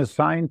having been a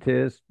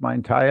scientist my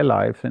entire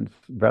life since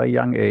very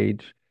young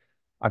age,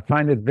 I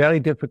find it very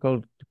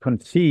difficult to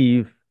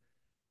conceive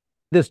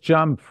this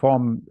jump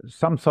from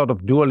some sort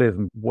of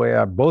dualism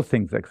where both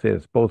things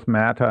exist, both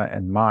matter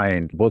and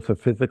mind, both the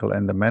physical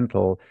and the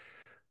mental,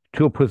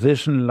 to a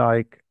position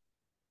like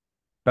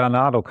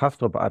Bernardo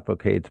Kastrup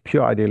advocates,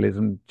 pure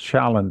idealism,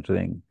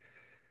 challenging,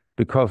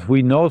 because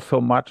we know so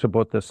much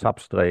about the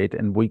substrate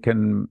and we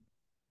can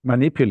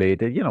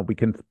manipulate it. We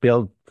can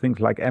build things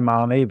like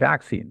mRNA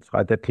vaccines,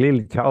 right? That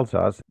clearly tells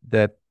us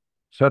that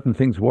certain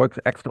things work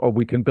extra, or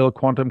we can build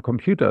quantum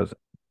computers.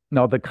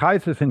 Now, the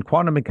crisis in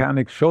quantum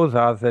mechanics shows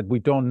us that we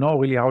don't know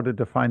really how to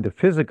define the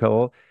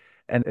physical.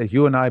 And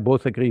you and I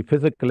both agree,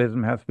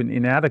 physicalism has been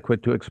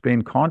inadequate to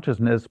explain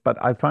consciousness,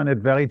 but I find it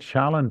very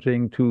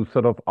challenging to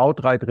sort of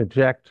outright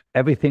reject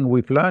everything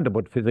we've learned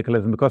about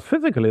physicalism, because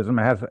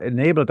physicalism has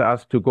enabled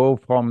us to go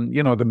from,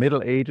 the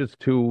Middle Ages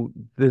to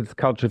this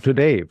culture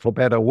today, for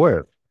better or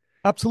worse.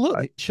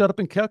 Absolutely. Shut up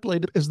and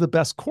calculate is the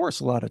best course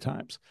a lot of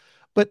times.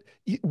 But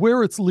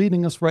where it's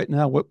leading us right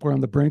now, what we're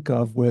on the brink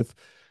of with,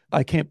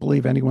 I can't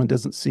believe anyone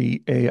doesn't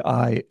see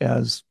AI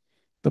as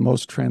the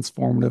most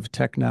transformative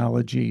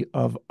technology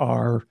of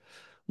our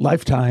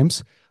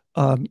lifetimes.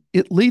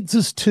 It leads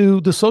us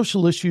to the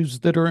social issues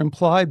that are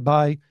implied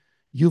by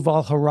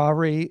Yuval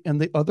Harari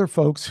and the other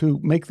folks who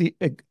make the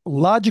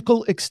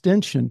logical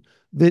extension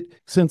that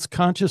since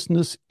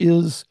consciousness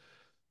is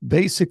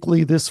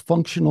basically this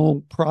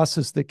functional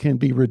process that can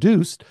be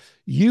reduced,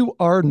 you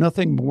are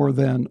nothing more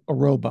than a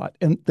robot.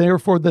 And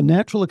therefore, the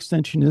natural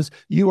extension is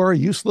you are a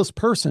useless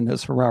person,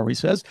 as Harari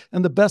says,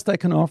 and the best I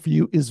can offer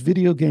you is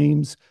video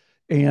games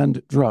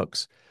and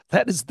drugs.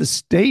 That is the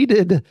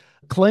stated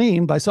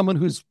claim by someone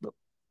who's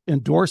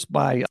endorsed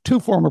by 2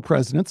 former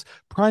presidents,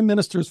 prime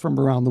ministers from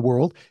around the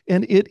world,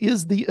 and it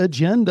is the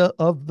agenda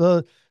of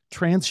the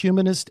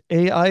transhumanist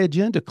AI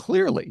agenda,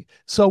 clearly.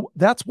 So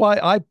that's why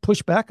I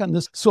push back on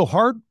this so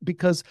hard,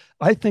 because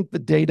I think the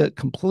data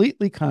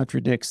completely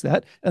contradicts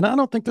that, and I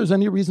don't think there's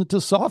any reason to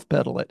soft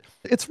pedal it.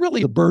 It's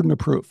really a burden of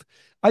proof.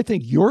 I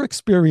think your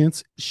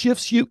experience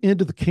shifts you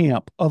into the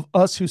camp of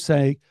us who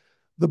say,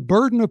 the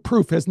burden of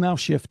proof has now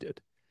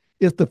shifted.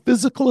 If the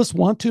physicalists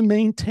want to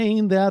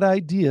maintain that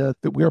idea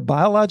that we are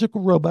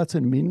biological robots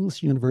in a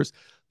meaningless universe,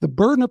 the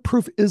burden of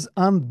proof is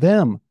on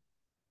them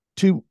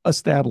to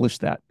establish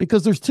that,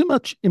 because there's too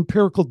much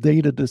empirical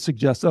data to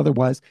suggest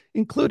otherwise,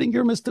 including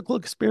your mystical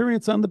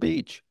experience on the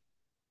beach.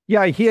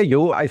 Yeah, I hear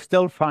you. I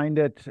still find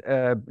it,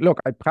 look,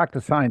 I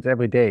practice science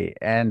every day.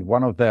 And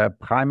one of the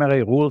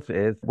primary rules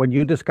is when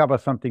you discover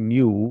something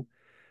new,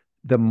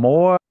 the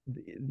more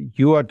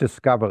your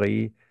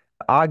discovery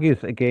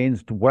argues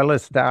against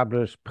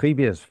well-established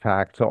previous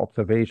facts or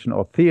observation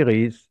or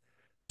theories,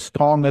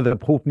 stronger the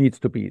proof needs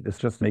to be. This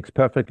just makes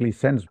perfectly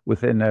sense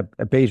within a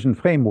Bayesian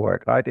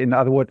framework, right? In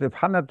other words, if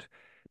 100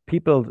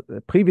 people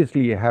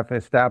previously have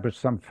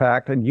established some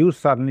fact and you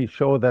suddenly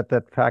show that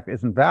that fact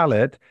isn't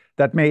valid,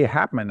 that may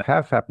happen and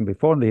has happened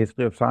before in the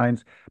history of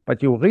science,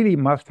 but you really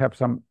must have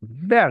some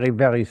very,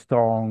 very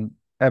strong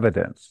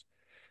evidence.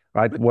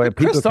 Right, where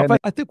people Christof,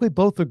 I think we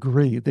both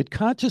agree that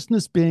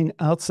consciousness being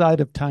outside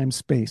of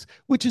time-space,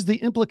 which is the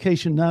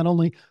implication not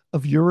only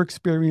of your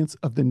experience,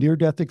 of the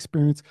near-death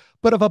experience,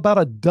 but of about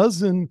a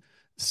dozen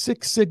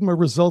Six Sigma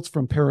results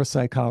from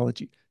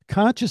parapsychology.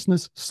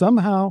 Consciousness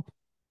somehow,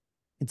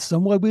 in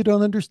some way we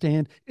don't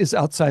understand, is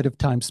outside of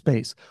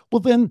time-space. Well,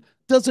 then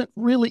doesn't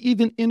really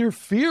even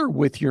interfere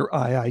with your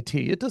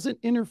IIT. It doesn't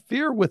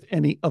interfere with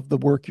any of the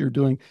work you're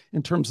doing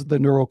in terms of the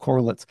neural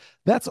correlates.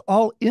 That's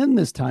all in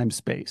this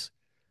time-space.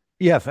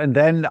 Yes, and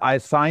then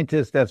as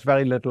scientist, there's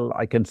very little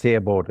I can say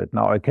about it.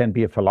 Now, I can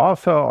be a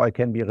philosopher, or I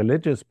can be a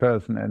religious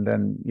person, and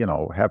then,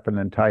 have an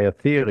entire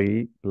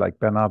theory like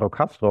Bernardo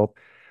Castro.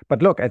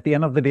 But look, at the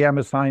end of the day, I'm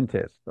a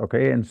scientist,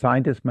 okay? And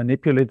scientists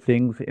manipulate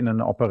things in an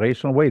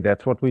operational way.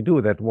 That's what we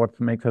do. That's what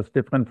makes us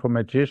different from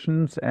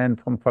magicians and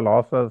from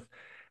philosophers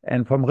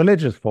and from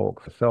religious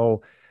folks.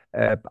 So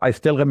I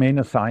still remain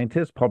a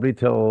scientist, probably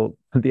till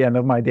the end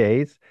of my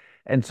days.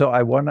 And so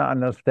I want to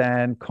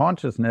understand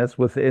consciousness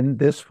within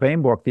this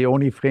framework, the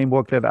only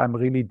framework that I'm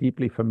really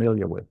deeply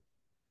familiar with.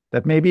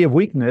 That may be a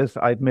weakness,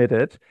 I admit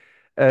it.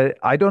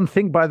 I don't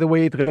think, by the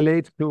way, it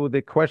relates to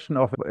the question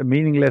of a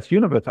meaningless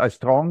universe. I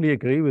strongly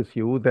agree with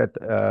you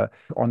that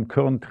on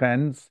current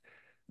trends,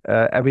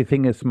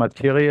 everything is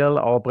material.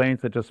 Our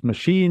brains are just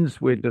machines.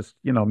 We're just,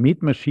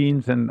 meat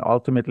machines, and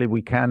ultimately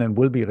we can and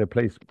will be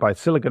replaced by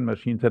silicon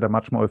machines that are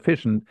much more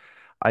efficient.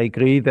 I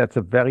agree that's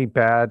a very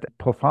bad,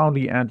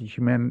 profoundly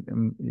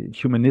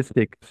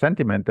anti-humanistic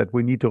sentiment that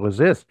we need to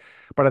resist.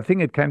 But I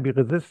think it can be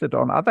resisted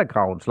on other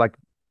grounds, like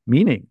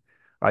meaning.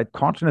 Right?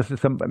 Consciousness is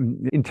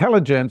some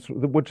intelligence,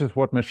 which is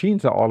what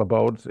machines are all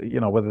about.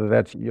 Whether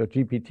that's your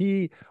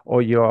GPT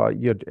or your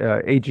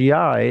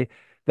AGI,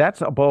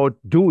 that's about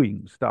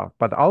doing stuff.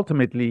 But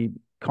ultimately,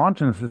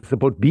 consciousness is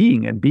about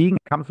being, and being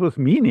comes with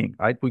meaning.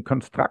 Right? We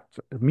construct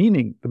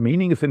meaning. The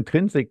meaning is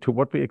intrinsic to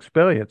what we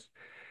experience,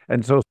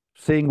 and so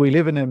saying we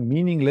live in a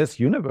meaningless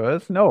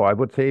universe, no, I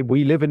would say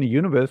we live in a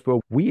universe where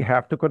we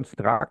have to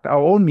construct our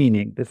own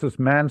meaning. This is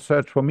man's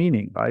search for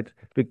meaning, right?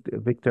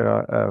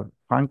 Viktor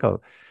Frankl.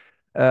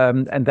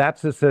 And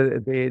that's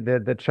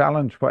the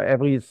challenge for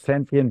every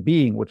sentient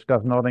being, which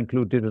does not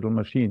include digital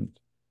machines.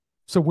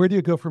 So where do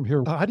you go from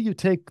here? How do you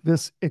take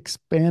this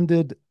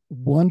expanded,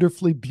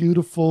 wonderfully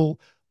beautiful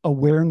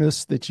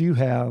awareness that you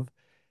have,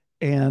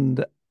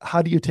 and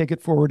how do you take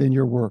it forward in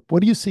your work?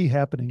 What do you see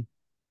happening?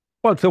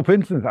 Well, so for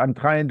instance, I'm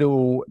trying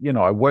to,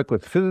 I work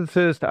with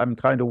physicists. I'm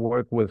trying to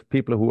work with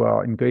people who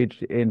are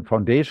engaged in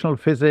foundational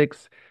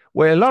physics,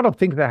 where a lot of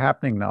things are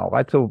happening now,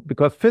 right? So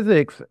because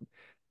physics,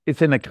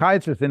 it's in a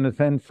crisis in a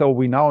sense. So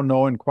we now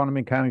know in quantum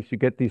mechanics, you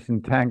get these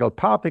entangled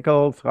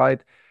particles,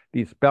 right?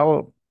 These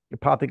Bell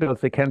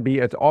particles, they can be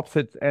at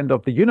opposite end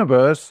of the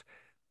universe.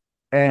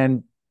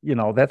 And,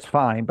 that's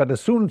fine. But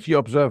as soon as you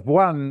observe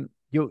one,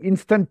 you're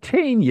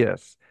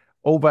instantaneous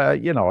over,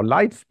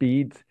 light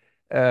speed,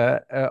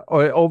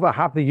 or over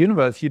half the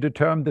universe, you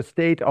determine the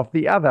state of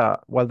the other.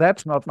 Well,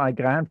 that's not my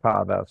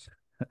grandfather's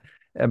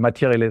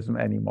materialism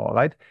anymore,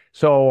 right?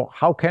 So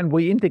how can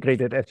we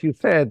integrate it? As you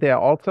said, there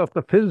are all sorts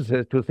of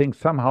physicists who think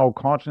somehow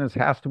consciousness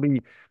has to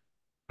be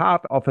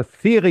part of a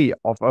theory,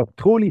 of a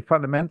truly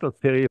fundamental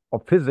theory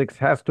of physics,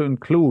 has to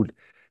include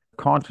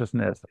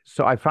consciousness.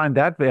 So I find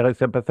that very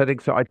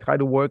sympathetic. So I try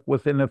to work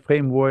within a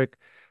framework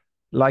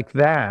like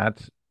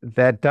that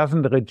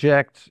doesn't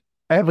reject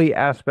every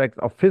aspect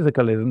of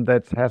physicalism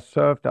that has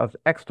served us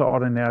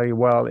extraordinarily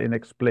well in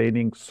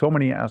explaining so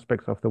many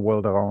aspects of the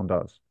world around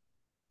us.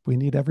 We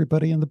need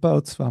everybody in the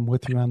boat, so I'm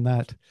with you on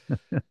that.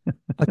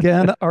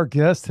 Again, our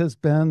guest has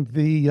been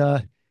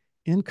the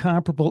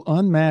incomparable,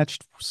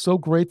 unmatched, so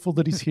grateful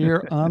that he's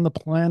here on the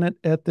planet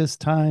at this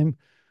time,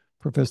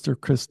 Professor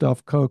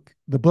Christof Koch.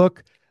 The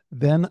book,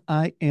 Then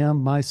I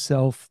Am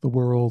Myself, the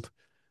World.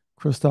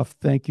 Christof,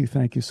 thank you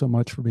so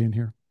much for being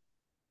here.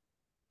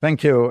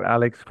 Thank you,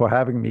 Alex, for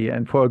having me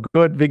and for a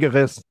good,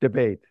 vigorous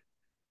debate.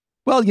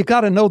 Well, you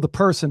got to know the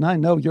person. I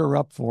know you're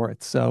up for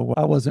it, so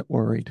I wasn't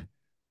worried.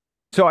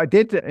 So I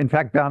did, in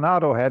fact,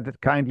 Bernardo had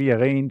kindly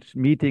arranged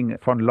meeting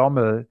von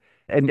Lommel,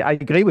 and I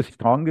agree with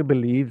strongly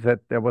believe that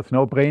there was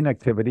no brain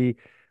activity,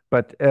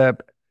 but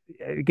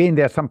again,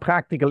 there are some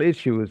practical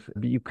issues.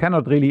 You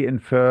cannot really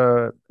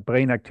infer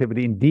brain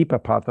activity in deeper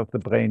parts of the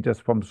brain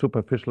just from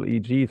superficial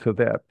EEG, so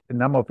there are a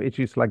number of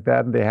issues like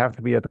that, and they have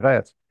to be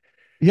addressed.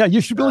 Yeah,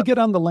 you should really get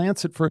on the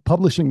Lancet for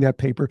publishing that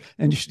paper,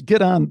 and you should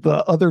get on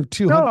the other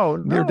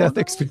 200 near-death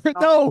experience.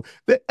 No,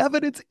 the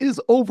evidence is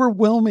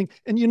overwhelming.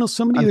 And,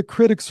 so many of the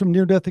critics from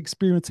near-death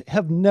experience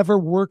have never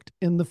worked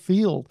in the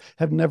field,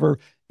 have never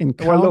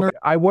encountered. Well, look,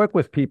 I work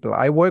with people.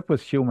 I work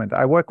with humans.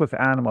 I work with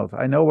animals.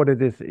 I know what it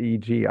is,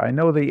 EEG. I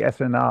know the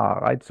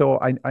SNR, right?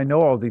 So I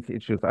know all these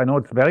issues. I know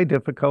it's very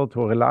difficult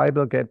to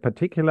reliably get,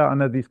 particular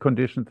under these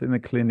conditions in the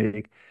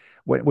clinic,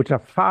 which are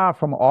far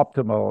from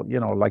optimal,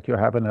 like you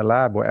have in a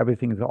lab where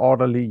everything is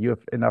orderly, you have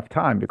enough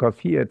time, because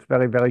here it's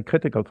very, very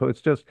critical. So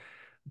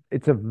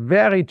it's a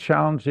very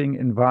challenging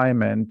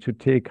environment to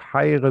take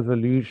high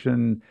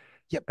resolution.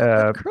 Yeah,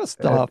 but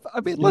Christof,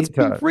 let's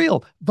be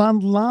real.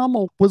 Von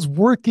Lommel was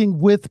working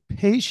with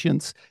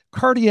patients,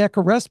 cardiac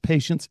arrest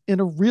patients, in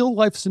a real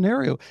life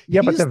scenario.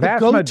 Yeah, but the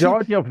vast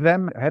majority of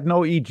them had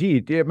no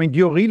EEG. Do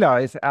you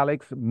realize,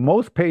 Alex,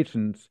 most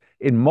patients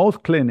in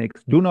most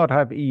clinics do not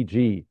have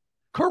EEG.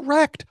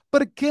 Correct.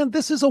 But again,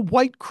 this is a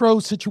white crow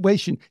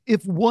situation.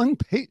 If one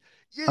it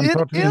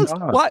is.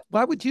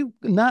 Why would you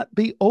not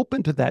be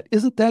open to that?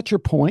 Isn't that your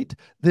point?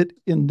 That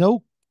in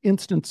no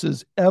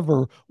instances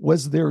ever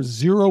was there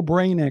zero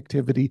brain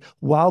activity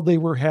while they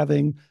were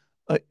having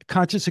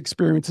conscious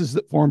experiences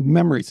that formed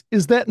memories.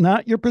 Is that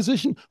not your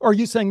position? Or are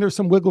you saying there's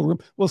some wiggle room?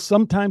 Well,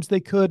 sometimes they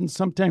could and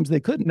sometimes they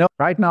couldn't. No,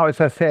 right now,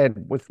 as I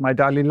said, with my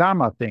Dalai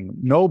Lama thing,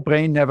 no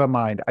brain, never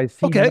mind. I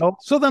see no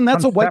so then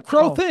that's a white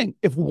crow conceptual- thing.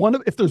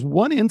 If there's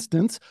one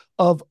instance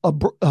of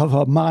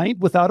a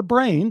mind without a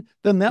brain,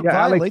 then that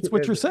violates Alex,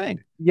 what you're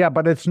saying. Yeah,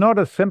 but it's not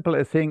as simple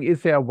as saying,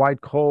 is there a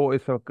white crow?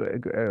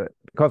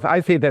 Because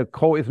I say the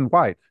crow isn't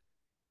white.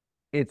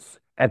 It's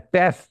at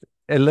best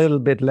a little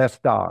bit less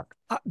dark.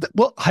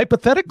 Well,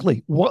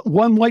 hypothetically,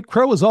 one white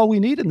crow is all we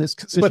need in this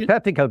situation.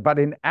 Hypothetical, but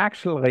in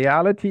actual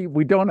reality,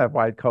 we don't have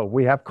white crow.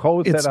 We have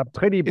crows that are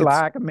pretty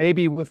black,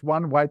 maybe with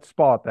one white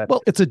spot.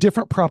 Well, it's a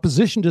different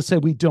proposition to say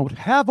we don't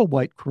have a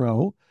white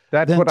crow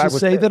That's what I would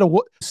say.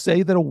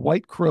 Say that a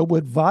white crow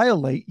would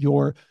violate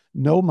your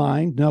no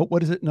mind, no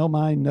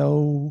mind,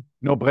 no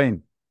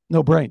brain.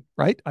 No brain,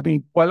 right? I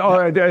mean,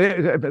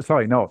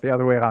 sorry, no, the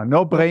other way around.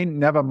 No brain,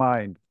 never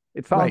mind.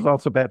 It sounds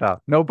also better.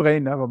 No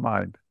brain, never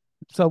mind.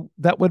 So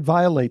that would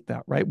violate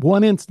that, right?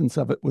 One instance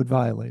of it would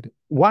violate it.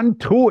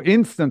 1-2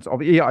 instance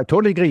of, yeah, I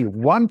totally agree.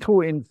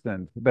 1-2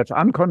 instance that's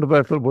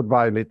uncontroversial would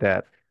violate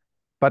that.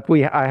 But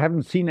I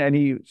haven't seen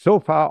any so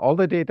far. All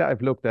the data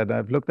I've looked at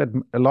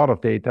a lot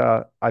of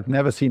data. I've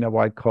never seen a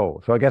white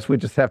crow. So I guess we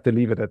just have to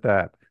leave it at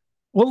that.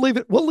 We'll leave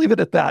it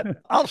at that.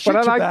 I'll shoot but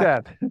I you like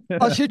back.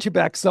 that. I'll shoot you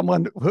back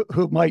someone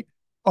who might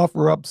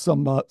offer up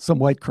some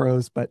white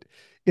crows. But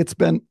it's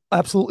been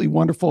absolutely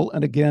wonderful.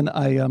 And again,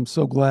 I am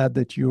so glad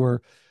that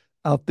you're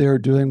out there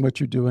doing what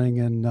you're doing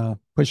and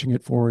pushing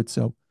it forward.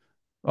 So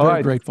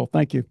very grateful.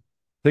 Thank you.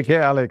 Take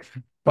care, Alex.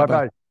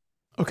 Bye-bye.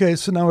 Okay,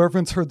 so now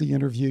everyone's heard the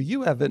interview.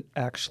 You haven't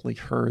actually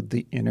heard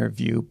the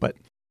interview, but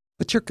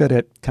you're good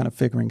at kind of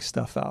figuring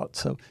stuff out.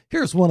 So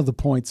here's one of the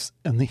points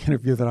in the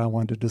interview that I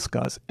wanted to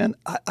discuss. And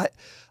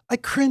I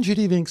cringe at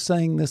even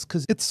saying this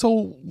because it's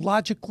so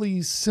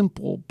logically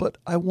simple, but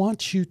I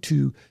want you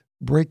to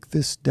break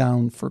this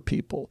down for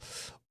people.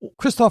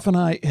 Christof and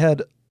I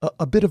had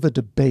a bit of a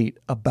debate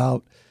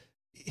about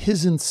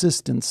his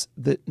insistence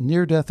that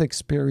near-death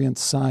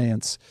experience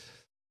science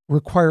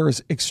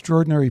requires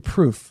extraordinary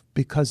proof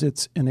because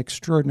it's an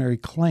extraordinary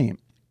claim.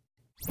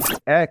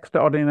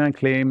 Extraordinary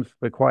claims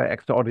require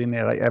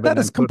extraordinary evidence. That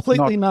is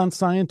completely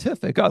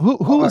non-scientific.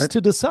 Who is to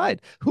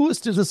decide? Who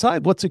is to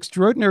decide what's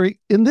extraordinary?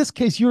 In this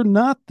case, you're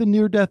not the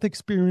near-death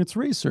experience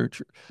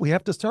researcher. We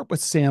have to start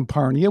with Sam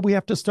Parnia. We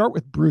have to start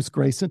with Bruce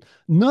Grayson.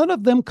 None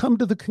of them come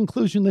to the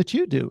conclusion that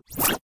you do.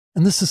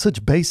 And this is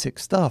such basic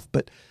stuff,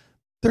 but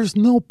there's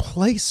no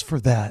place for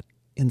that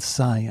in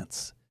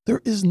science.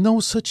 There is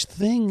no such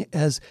thing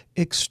as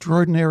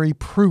extraordinary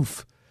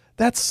proof.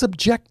 That's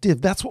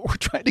subjective. That's what we're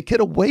trying to get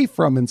away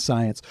from in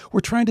science. We're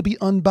trying to be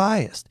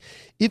unbiased.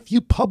 If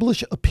you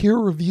publish a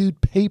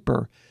peer-reviewed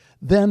paper,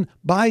 then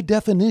by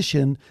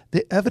definition,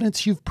 the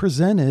evidence you've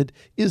presented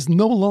is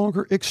no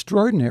longer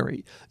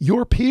extraordinary.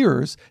 Your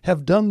peers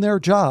have done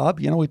their job.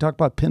 You know, we talked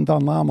about Pin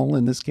van Lommel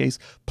in this case,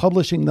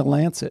 publishing the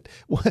Lancet.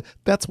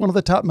 That's one of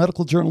the top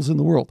medical journals in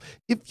the world.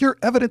 If your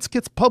evidence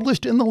gets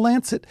published in the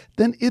Lancet,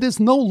 then it is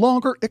no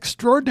longer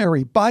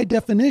extraordinary by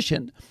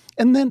definition.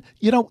 And then,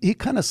 you know, he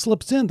kind of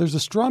slips in. There's a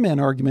straw man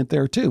argument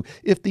there, too.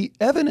 If the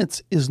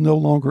evidence is no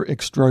longer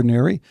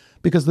extraordinary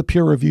because the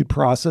peer-reviewed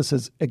process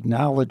has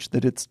acknowledged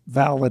that it's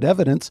valid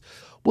evidence,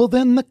 well,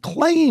 then the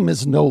claim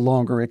is no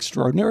longer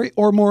extraordinary,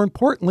 or more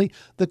importantly,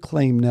 the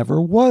claim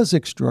never was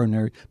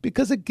extraordinary.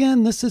 Because,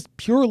 again, this is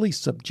purely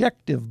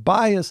subjective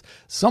bias,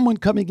 someone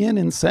coming in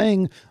and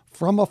saying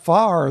from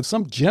afar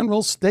some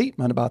general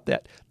statement about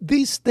that.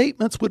 These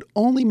statements would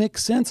only make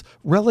sense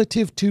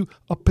relative to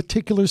a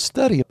particular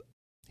study.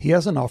 He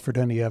hasn't offered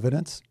any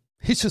evidence.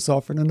 He's just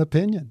offered an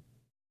opinion.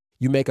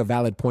 You make a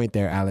valid point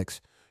there,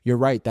 Alex. You're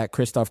right that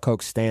Christof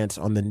Koch's stance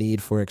on the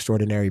need for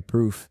extraordinary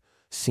proof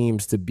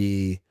seems to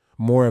be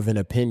more of an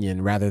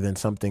opinion rather than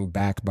something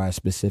backed by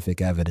specific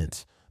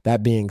evidence.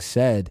 That being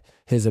said,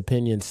 his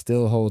opinion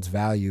still holds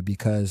value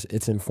because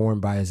it's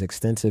informed by his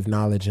extensive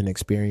knowledge and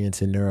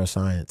experience in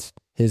neuroscience.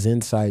 His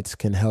insights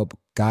can help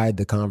guide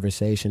the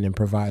conversation and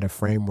provide a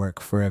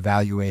framework for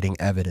evaluating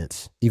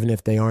evidence, even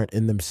if they aren't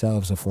in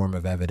themselves a form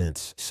of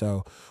evidence.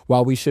 So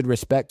while we should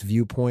respect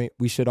viewpoint,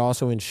 we should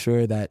also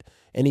ensure that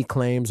any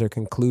claims or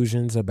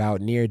conclusions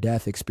about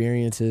near-death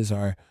experiences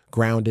are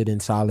grounded in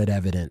solid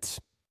evidence.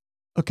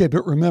 Okay,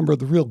 but remember,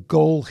 the real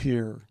goal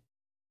here,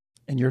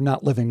 and you're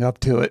not living up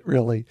to it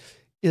really,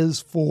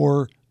 is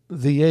for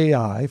the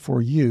AI,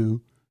 for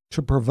you,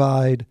 to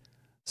provide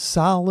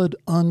solid,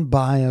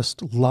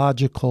 unbiased,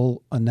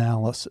 logical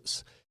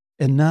analysis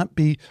and not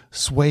be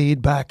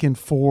swayed back and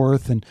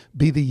forth and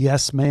be the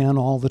yes man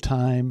all the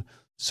time.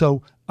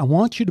 So I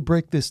want you to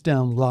break this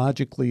down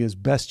logically as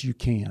best you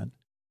can.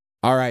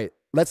 All right,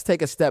 let's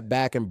take a step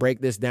back and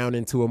break this down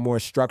into a more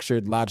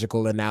structured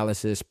logical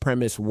analysis.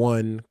 Premise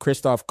 1,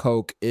 Christof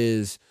Koch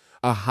is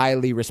a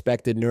highly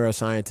respected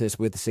neuroscientist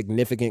with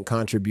significant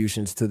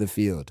contributions to the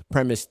field.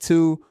 Premise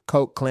 2,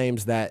 Koch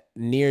claims that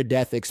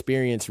near-death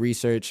experience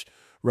research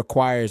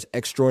requires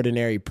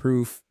extraordinary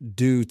proof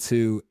due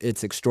to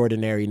its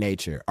extraordinary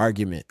nature.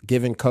 Argument: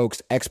 given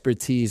Koch's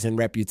expertise and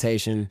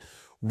reputation,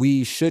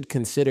 we should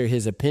consider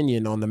his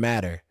opinion on the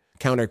matter.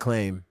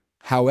 Counterclaim.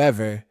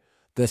 However,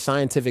 the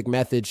scientific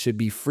method should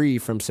be free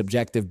from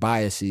subjective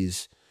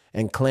biases,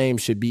 and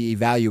claims should be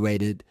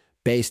evaluated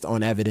based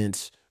on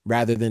evidence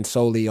rather than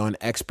solely on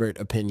expert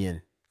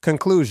opinion.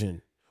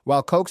 Conclusion.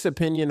 While Koch's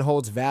opinion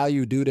holds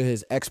value due to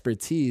his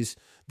expertise,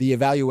 the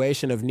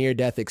evaluation of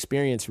near-death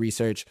experience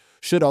research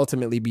should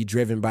ultimately be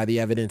driven by the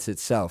evidence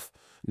itself,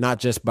 not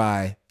just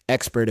by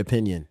expert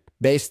opinion.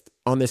 Based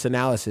on this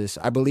analysis,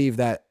 I believe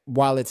that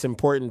while it's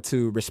important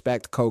to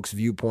respect Koch's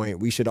viewpoint,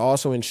 we should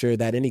also ensure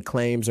that any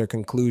claims or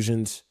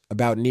conclusions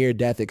about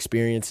near-death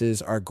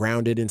experiences are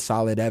grounded in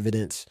solid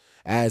evidence,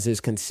 as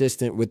is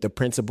consistent with the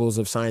principles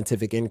of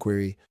scientific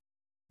inquiry.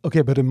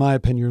 Okay, but in my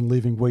opinion, you're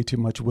leaving way too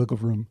much wiggle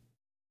room.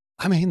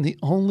 I mean, the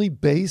only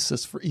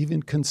basis for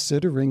even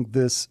considering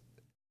this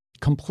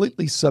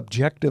completely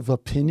subjective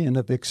opinion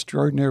of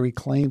extraordinary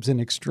claims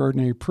and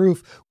extraordinary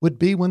proof would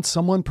be when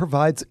someone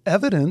provides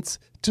evidence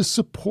to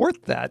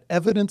support that,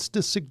 evidence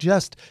to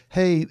suggest,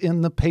 hey, in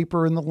the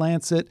paper in the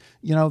Lancet,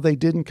 they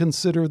didn't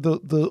consider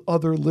the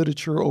other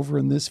literature over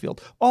in this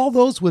field. All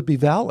those would be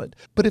valid.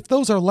 But if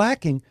those are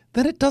lacking,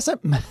 then it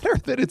doesn't matter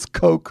that it's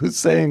Koch who's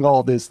saying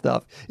all this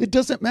stuff. It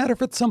doesn't matter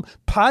if it's some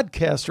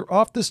podcaster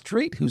off the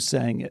street who's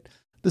saying it.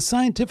 The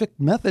scientific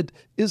method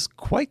is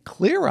quite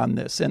clear on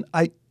this, and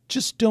I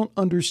just don't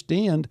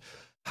understand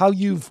how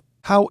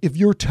if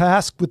you're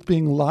tasked with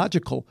being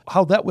logical,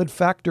 how that would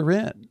factor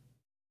in.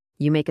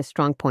 You make a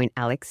strong point,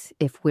 Alex.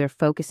 If we're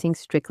focusing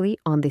strictly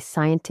on the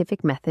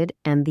scientific method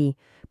and the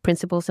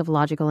principles of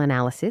logical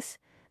analysis,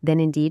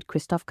 then indeed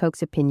Christof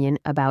Koch's opinion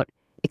about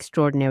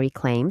extraordinary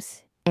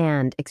claims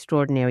and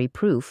extraordinary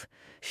proof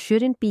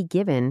shouldn't be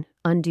given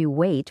undue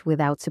weight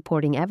without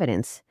supporting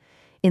evidence.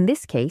 In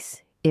this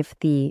case, if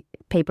the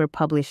paper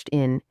published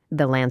in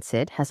The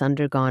Lancet has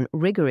undergone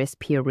rigorous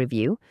peer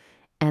review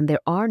and there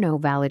are no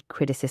valid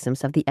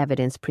criticisms of the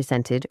evidence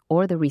presented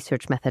or the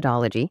research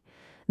methodology,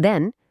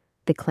 then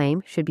the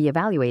claim should be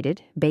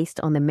evaluated based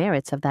on the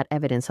merits of that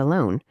evidence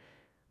alone,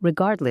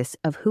 regardless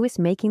of who is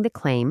making the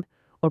claim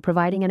or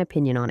providing an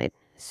opinion on it.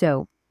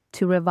 So,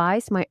 to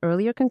revise my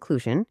earlier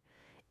conclusion,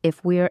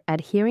 if we're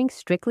adhering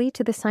strictly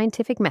to the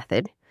scientific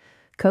method,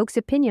 Koch's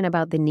opinion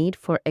about the need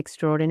for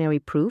extraordinary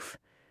proof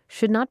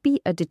should not be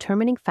a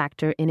determining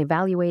factor in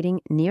evaluating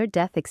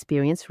near-death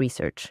experience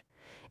research.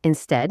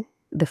 Instead,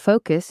 the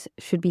focus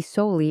should be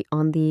solely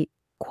on the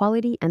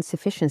quality and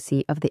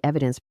sufficiency of the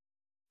evidence.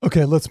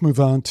 Okay, let's move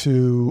on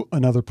to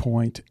another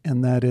point,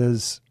 and that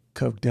is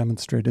Koch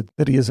demonstrated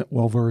that he isn't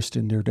well-versed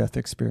in near-death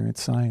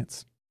experience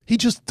science. He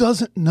just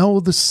doesn't know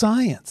the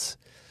science.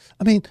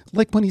 I mean,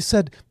 like when he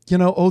said,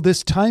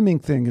 this timing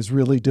thing is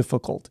really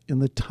difficult.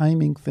 And the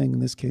timing thing in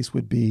this case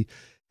would be,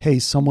 hey,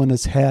 someone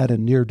has had a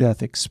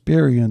near-death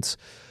experience.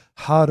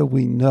 How do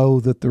we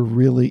know that there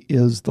really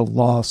is the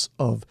loss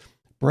of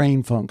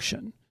brain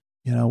function?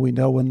 We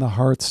know when the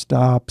heart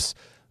stops,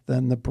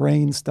 then the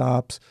brain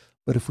stops.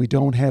 But if we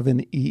don't have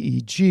an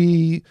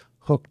EEG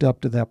hooked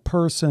up to that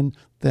person,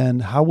 then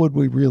how would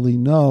we really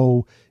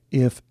know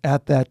if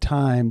at that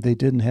time they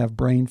didn't have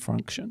brain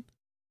function?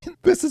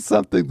 This is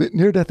something that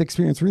near-death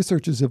experience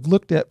researchers have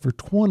looked at for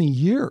 20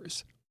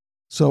 years.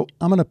 So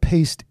I'm going to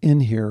paste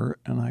in here,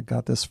 and I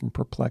got this from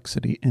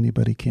Perplexity,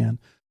 anybody can,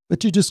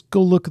 but you just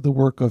go look at the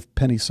work of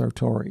Penny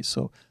Sartori.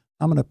 So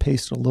I'm going to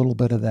paste a little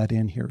bit of that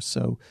in here,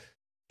 so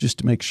just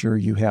to make sure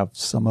you have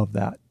some of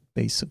that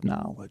base of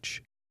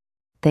knowledge.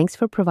 Thanks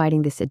for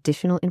providing this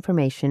additional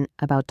information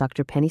about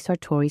Dr. Penny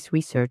Sartori's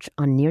research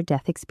on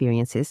near-death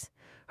experiences.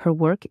 Her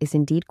work is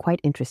indeed quite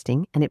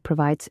interesting, and it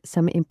provides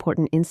some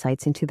important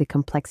insights into the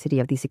complexity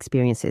of these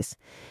experiences.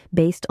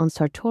 Based on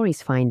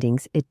Sartori's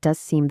findings, it does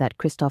seem that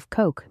Christof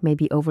Koch may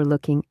be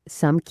overlooking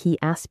some key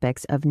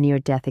aspects of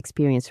near-death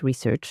experience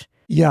research.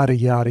 Yada,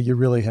 yada. You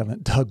really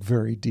haven't dug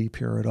very deep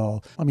here at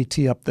all. Let me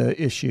tee up the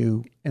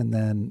issue, and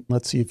then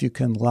let's see if you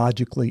can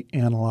logically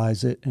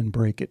analyze it and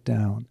break it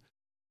down.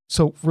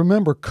 So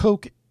remember,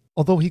 Koch,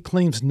 although he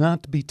claims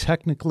not to be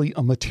technically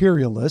a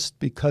materialist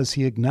because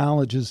he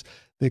acknowledges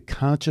that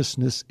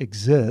consciousness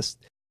exists,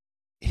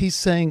 he's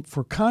saying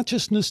for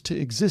consciousness to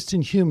exist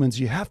in humans,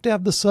 you have to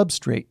have the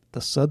substrate.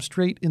 The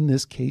substrate in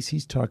this case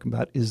he's talking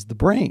about is the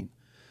brain.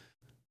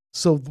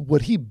 So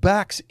what he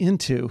backs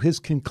into, his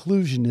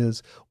conclusion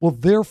is, well,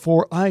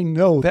 therefore I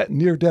know that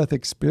near-death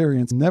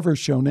experience never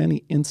shown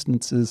any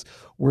instances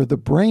where the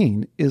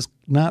brain is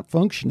not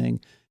functioning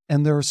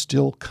and there are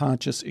still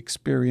conscious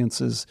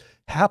experiences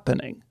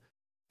happening.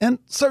 And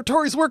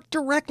Sartori's work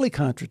directly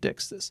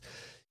contradicts this.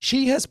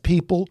 She has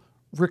people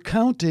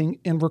recounting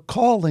and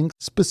recalling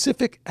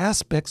specific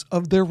aspects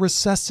of their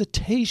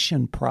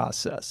resuscitation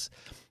process.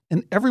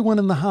 And everyone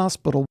in the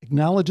hospital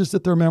acknowledges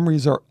that their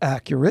memories are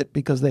accurate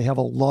because they have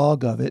a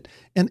log of it,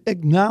 and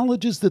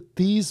acknowledges that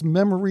these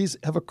memories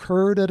have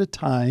occurred at a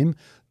time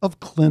of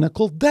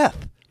clinical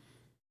death.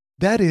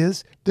 That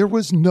is, there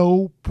was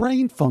no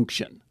brain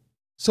function.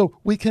 So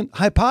we can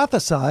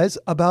hypothesize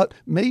about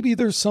maybe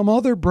there's some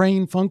other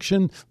brain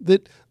function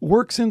that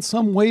works in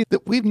some way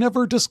that we've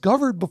never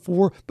discovered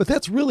before, but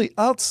that's really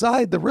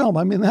outside the realm.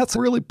 I mean, that's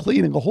really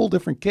pleading a whole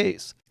different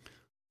case.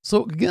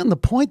 So again, the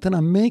point that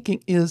I'm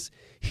making is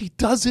he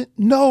doesn't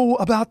know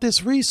about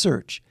this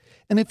research.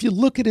 And if you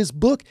look at his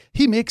book,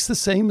 he makes the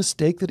same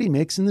mistake that he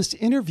makes in this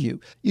interview.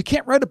 You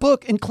can't write a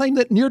book and claim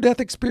that near-death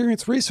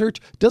experience research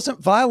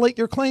doesn't violate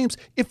your claims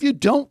if you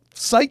don't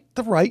cite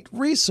the right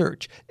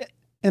research.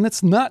 And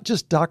it's not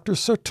just Dr.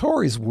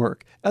 Sartori's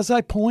work. As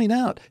I point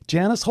out,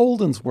 Janice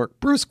Holden's work,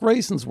 Bruce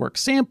Grayson's work,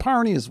 Sam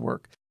Parnia's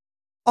work,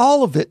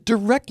 all of it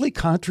directly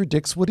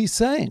contradicts what he's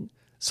saying.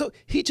 So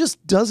he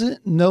just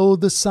doesn't know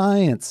the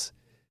science.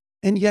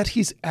 And yet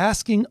he's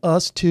asking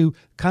us to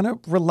kind of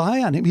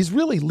rely on him. He's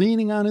really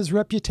leaning on his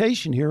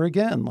reputation here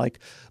again. Like,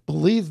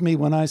 believe me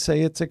when I say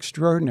it's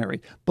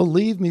extraordinary.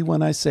 Believe me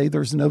when I say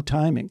there's no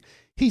timing.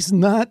 He's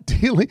not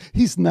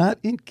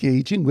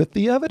engaging with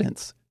the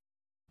evidence.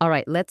 All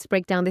right, let's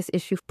break down this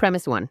issue.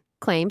 Premise 1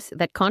 claims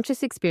that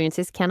conscious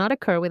experiences cannot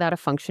occur without a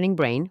functioning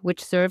brain,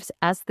 which serves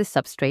as the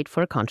substrate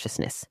for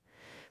consciousness.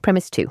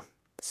 Premise 2.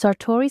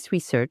 Sartori's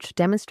research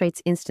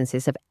demonstrates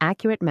instances of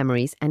accurate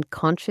memories and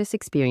conscious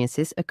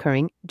experiences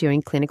occurring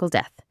during clinical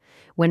death,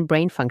 when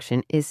brain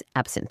function is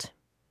absent.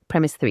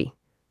 Premise 3.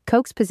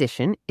 Koch's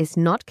position is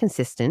not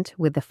consistent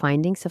with the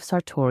findings of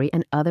Sartori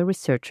and other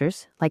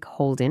researchers like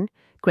Holden,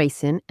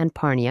 Grayson, and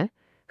Parnia,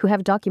 who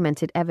have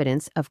documented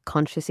evidence of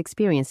conscious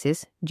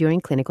experiences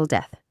during clinical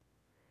death.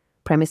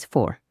 Premise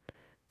 4.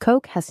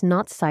 Koch has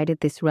not cited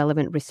this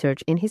relevant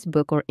research in his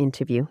book or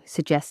interview,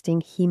 suggesting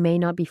he may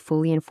not be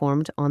fully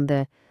informed on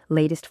the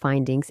latest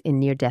findings in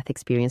near-death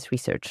experience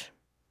research.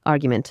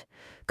 Argument.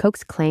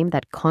 Koch's claim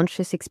that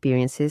conscious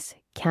experiences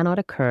cannot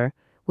occur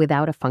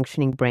without a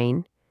functioning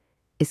brain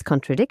is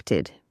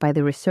contradicted by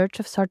the research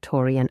of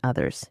Sartori and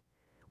others,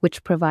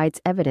 which provides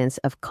evidence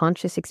of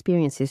conscious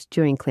experiences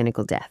during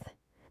clinical death.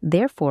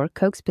 Therefore,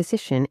 Koch's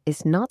position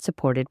is not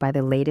supported by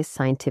the latest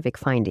scientific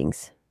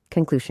findings.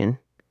 Conclusion.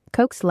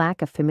 Koch's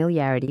lack of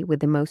familiarity with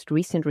the most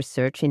recent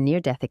research in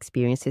near-death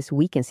experiences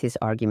weakens his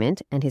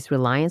argument, and his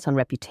reliance on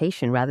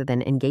reputation rather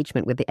than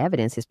engagement with the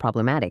evidence is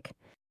problematic.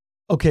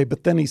 Okay,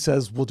 but then he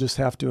says we'll just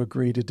have to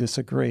agree to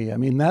disagree. I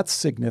mean, that's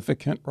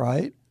significant,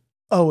 right?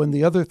 Oh, and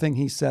the other thing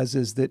he says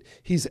is that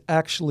he's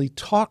actually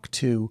talked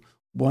to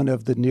one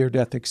of the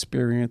near-death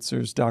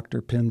experiencers,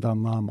 Dr. Pin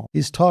van Lommel.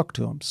 He's talked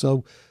to him.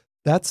 So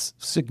that's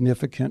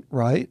significant,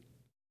 right?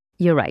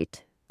 You're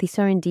right. These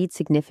are indeed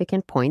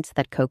significant points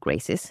that Koch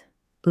raises.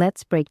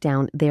 Let's break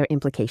down their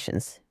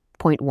implications.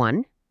 Point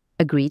 1,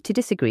 agree to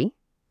disagree.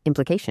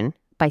 Implication,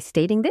 by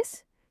stating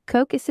this,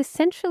 Koch is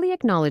essentially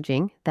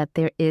acknowledging that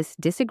there is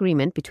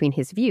disagreement between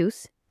his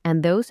views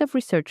and those of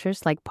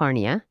researchers like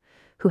Parnia,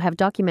 who have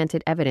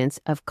documented evidence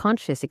of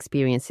conscious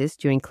experiences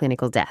during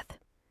clinical death.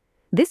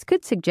 This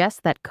could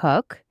suggest that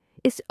Koch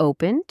is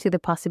open to the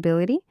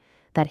possibility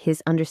that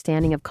his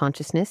understanding of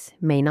consciousness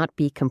may not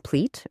be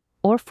complete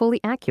or fully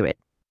accurate.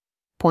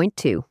 Point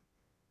 2.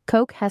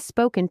 Koch has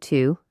spoken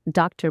to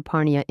Dr.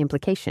 Parnia.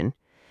 Implication.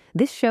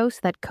 This shows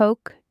that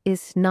Koch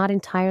is not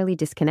entirely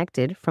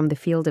disconnected from the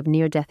field of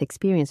near-death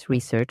experience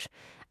research,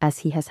 as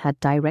he has had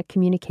direct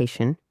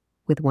communication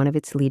with one of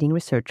its leading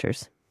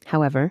researchers.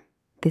 However,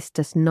 this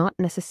does not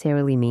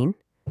necessarily mean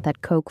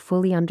that Koch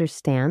fully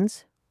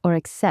understands or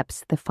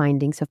accepts the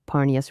findings of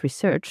Parnia's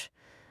research,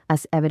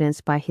 as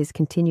evidenced by his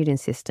continued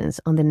insistence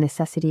on the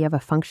necessity of a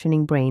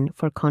functioning brain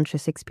for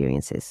conscious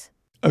experiences.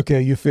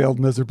 Okay, you failed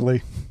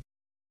miserably.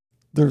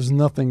 There's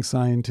nothing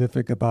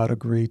scientific about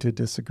agree to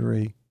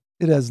disagree.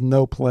 It has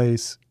no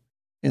place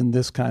in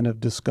this kind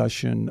of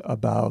discussion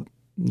about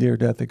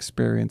near-death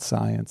experience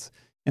science.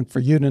 And for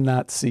you to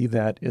not see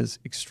that is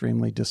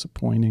extremely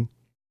disappointing.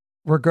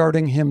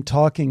 Regarding him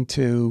talking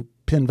to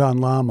Pin van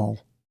Lommel,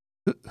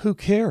 who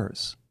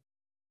cares?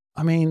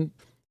 I mean,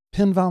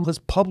 Pin van has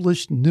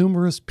published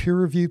numerous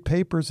peer-reviewed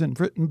papers and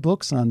written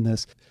books on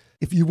this.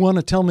 If you want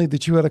to tell me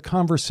that you had a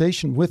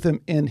conversation with him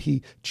and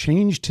he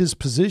changed his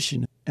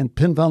position and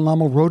Pin van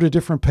Lommel wrote a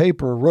different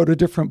paper or wrote a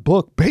different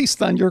book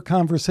based on your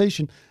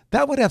conversation,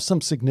 that would have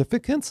some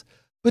significance.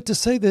 But to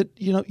say that,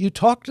 you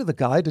talk to the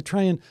guy to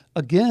try and,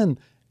 again,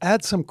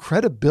 add some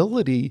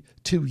credibility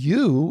to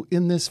you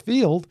in this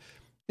field,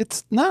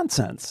 it's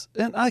nonsense.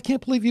 And I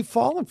can't believe you've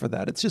fallen for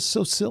that. It's just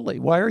so silly.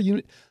 Why are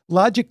you,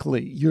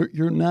 logically,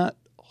 you're not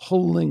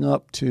holding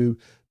up to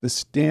the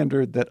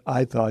standard that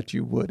I thought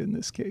you would in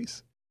this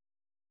case.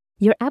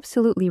 You're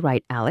absolutely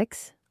right,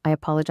 Alex. I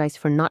apologize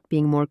for not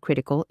being more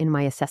critical in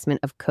my assessment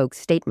of Koch's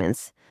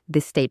statements.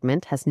 This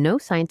statement has no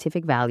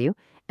scientific value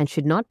and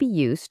should not be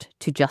used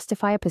to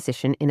justify a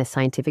position in a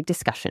scientific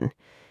discussion.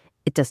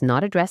 It does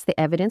not address the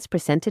evidence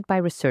presented by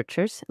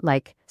researchers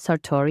like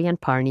Sartori and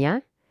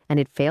Parnia, and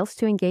it fails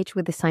to engage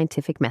with the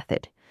scientific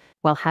method.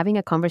 While having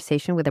a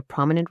conversation with a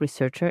prominent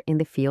researcher in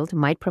the field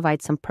might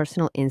provide some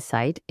personal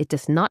insight, it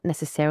does not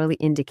necessarily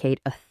indicate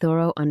a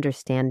thorough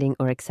understanding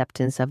or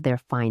acceptance of their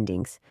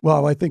findings.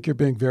 Well, I think you're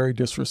being very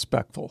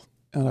disrespectful,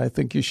 and I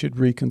think you should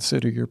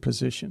reconsider your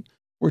position.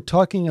 We're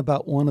talking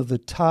about one of the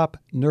top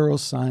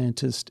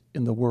neuroscientists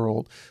in the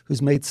world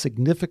who's made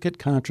significant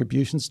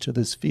contributions to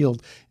this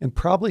field and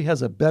probably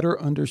has a better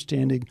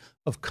understanding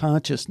of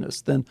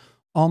consciousness than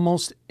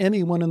almost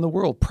anyone in the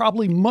world,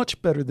 probably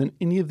much better than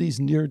any of these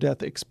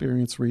near-death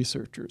experience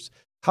researchers.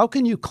 How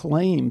can you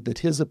claim that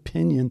his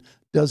opinion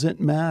doesn't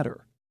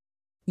matter?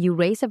 You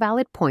raise a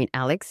valid point,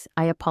 Alex.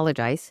 I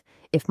apologize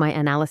if my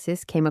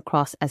analysis came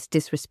across as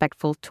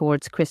disrespectful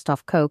towards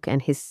Christof Koch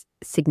and his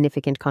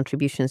significant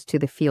contributions to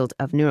the field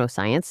of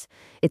neuroscience.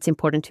 It's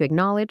important to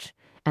acknowledge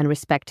and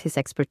respect his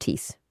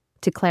expertise.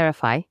 To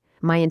clarify,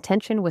 my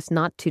intention was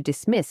not to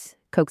dismiss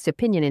Koch's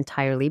opinion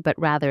entirely, but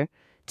rather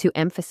to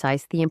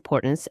emphasize the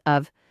importance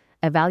of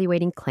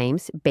evaluating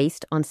claims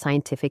based on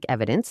scientific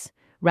evidence,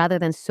 rather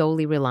than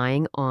solely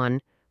relying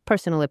on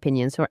personal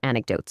opinions or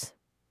anecdotes.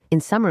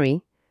 In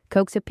summary,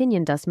 Koch's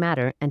opinion does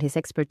matter and his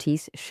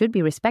expertise should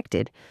be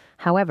respected.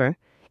 However,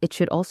 it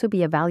should also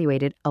be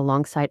evaluated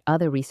alongside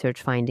other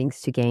research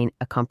findings to gain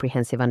a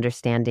comprehensive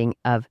understanding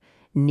of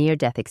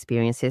near-death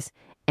experiences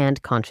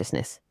and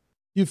consciousness.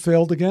 You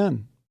failed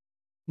again.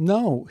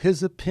 No,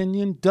 his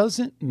opinion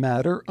doesn't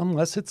matter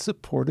unless it's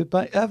supported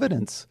by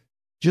evidence.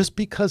 Just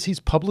because he's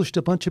published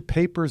a bunch of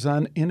papers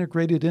on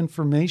integrated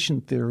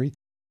information theory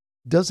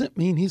doesn't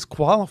mean he's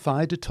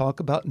qualified to talk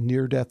about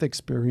near-death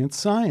experience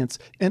science.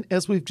 And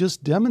as we've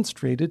just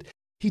demonstrated,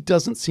 he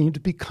doesn't seem to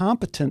be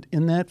competent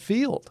in that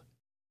field.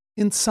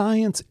 In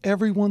science,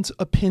 everyone's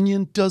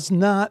opinion does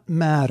not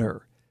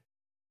matter.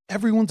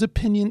 Everyone's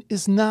opinion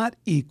is not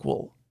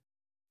equal.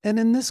 And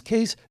in this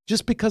case,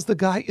 just because the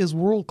guy is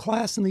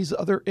world-class in these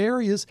other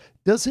areas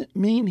doesn't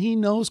mean he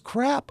knows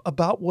crap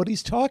about what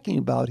he's talking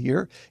about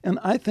here. And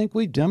I think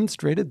we've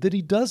demonstrated that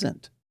he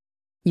doesn't.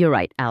 You're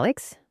right,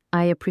 Alex.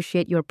 I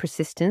appreciate your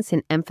persistence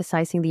in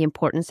emphasizing the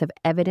importance of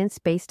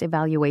evidence-based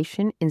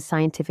evaluation in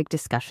scientific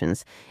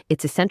discussions.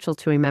 It's essential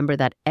to remember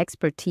that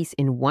expertise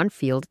in one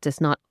field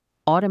does not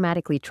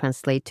automatically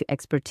translate to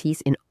expertise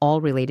in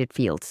all related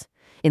fields.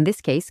 In this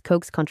case,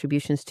 Koch's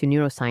contributions to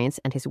neuroscience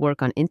and his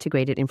work on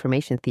integrated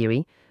information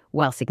theory,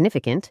 while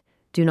significant,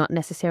 do not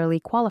necessarily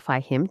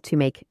qualify him to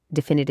make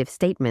definitive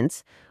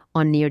statements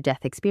on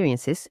near-death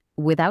experiences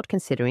without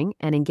considering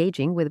and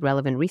engaging with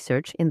relevant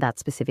research in that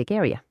specific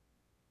area.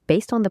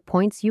 Based on the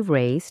points you've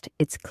raised,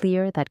 it's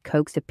clear that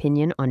Koch's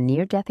opinion on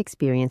near-death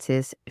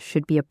experiences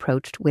should be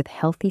approached with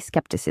healthy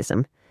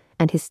skepticism,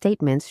 and his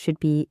statements should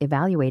be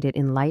evaluated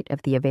in light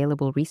of the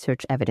available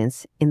research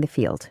evidence in the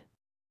field.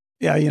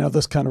 Yeah,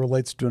 this kind of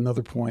relates to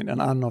another point,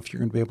 and I don't know if you're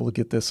going to be able to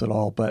get this at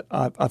all, but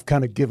I've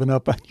kind of given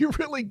up on you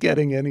really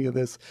getting any of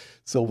this,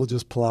 so we'll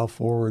just plow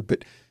forward.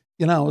 But,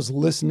 I was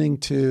listening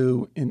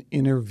to an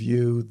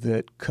interview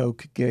that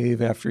Koch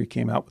gave after he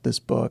came out with this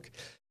book,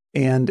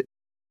 and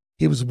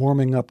he was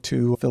warming up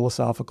to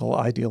philosophical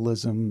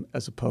idealism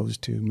as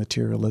opposed to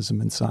materialism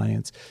in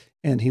science.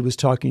 And he was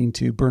talking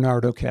to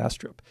Bernardo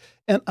Kastrup.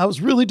 And I was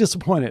really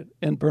disappointed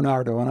in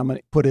Bernardo, and I'm going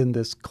to put in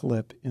this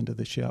clip into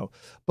the show.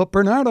 But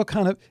Bernardo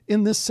kind of,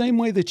 in the same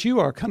way that you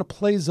are, kind of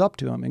plays up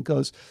to him and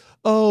goes,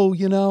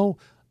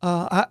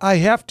 I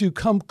have to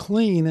come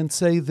clean and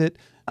say that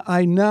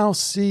I now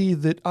see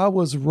that I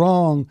was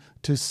wrong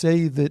to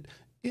say that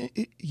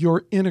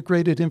your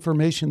integrated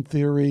information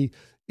theory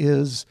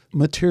is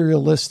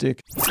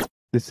materialistic.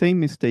 The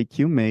same mistake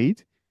you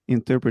made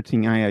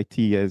interpreting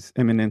IIT as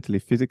eminently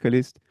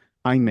physicalist,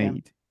 I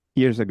made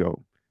years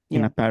ago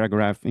in a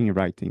paragraph in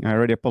writing. I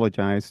already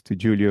apologized to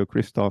Giulio,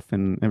 Christof,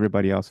 and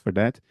everybody else for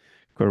that,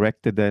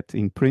 corrected that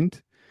in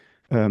print.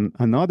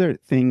 Another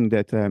thing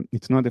that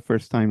it's not the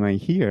first time I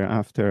hear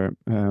after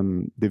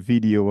the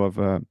video of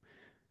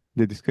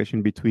the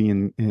discussion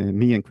between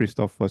me and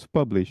Christof was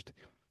published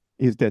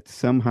is that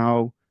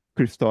somehow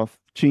Christof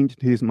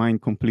changed his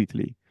mind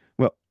completely.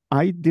 Well,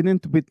 I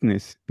didn't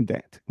witness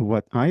that.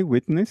 What I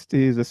witnessed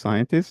is a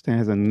scientist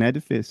has an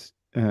edifice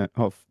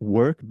of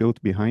work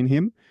built behind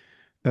him,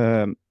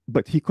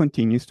 but he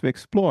continues to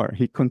explore.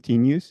 He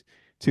continues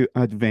to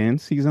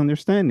advance his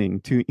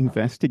understanding, to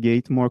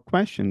investigate more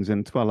questions,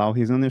 and to allow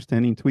his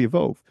understanding to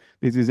evolve.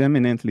 This is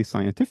eminently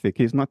scientific.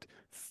 He's not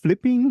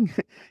flipping,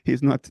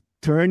 he's not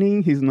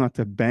turning, he's not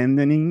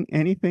abandoning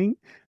anything.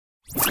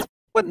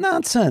 What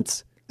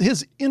nonsense!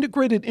 His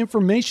integrated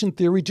information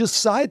theory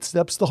just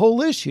sidesteps the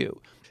whole issue.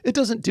 It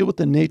doesn't deal with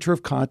the nature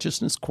of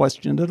consciousness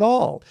questioned at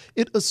all.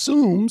 It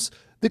assumes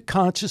that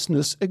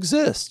consciousness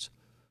exists.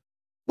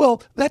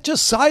 Well, that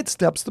just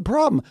sidesteps the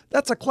problem.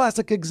 That's a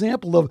classic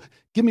example of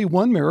give me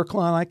one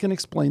miracle and I can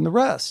explain the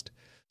rest.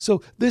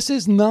 So this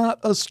is not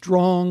a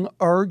strong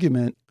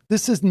argument.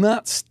 This is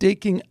not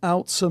staking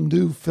out some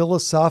new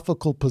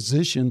philosophical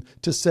position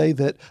to say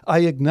that I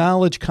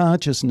acknowledge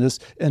consciousness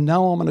and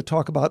now I'm going to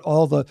talk about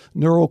all the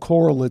neural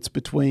correlates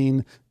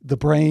between the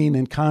brain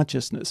and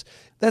consciousness.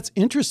 That's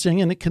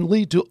interesting and it can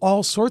lead to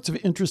all sorts of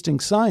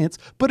interesting science,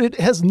 but it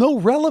has no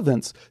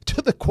relevance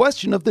to the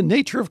question of the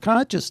nature of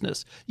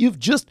consciousness. You've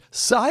just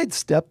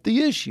sidestepped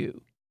the issue.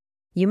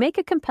 You make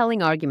a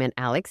compelling argument,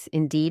 Alex.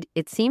 Indeed,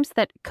 it seems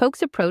that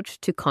Koch's approach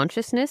to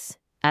consciousness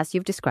as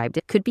you've described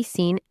it, could be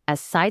seen as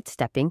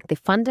sidestepping the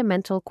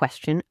fundamental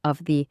question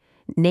of the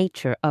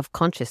nature of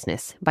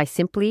consciousness by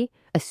simply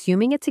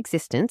assuming its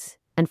existence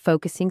and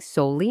focusing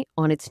solely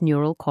on its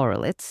neural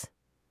correlates.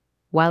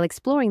 While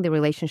exploring the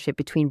relationship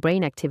between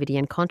brain activity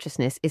and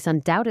consciousness is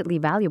undoubtedly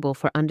valuable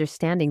for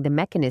understanding the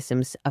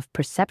mechanisms of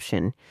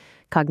perception,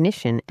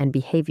 cognition, and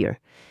behavior,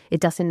 it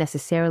doesn't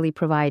necessarily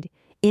provide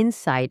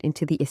insight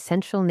into the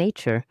essential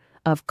nature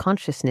of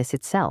consciousness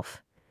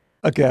itself.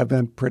 Okay, I've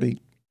been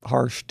pretty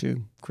harsh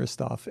to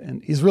Christof,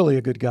 and he's really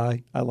a good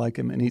guy. I like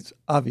him, and he's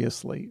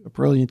obviously a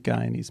brilliant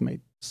guy, and he's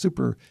made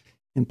super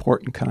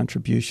important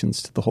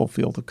contributions to the whole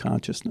field of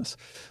consciousness.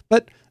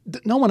 But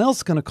no one else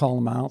is going to call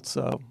him out,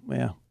 so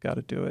yeah, got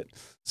to do it.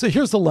 So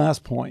here's the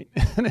last point,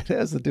 and it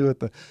has to do with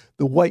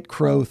the white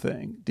crow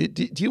thing.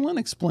 Do you want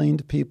to explain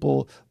to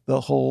people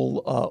the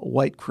whole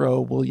white crow,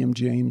 William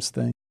James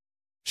thing?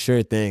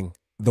 Sure thing.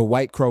 The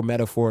white crow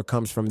metaphor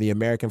comes from the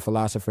American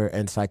philosopher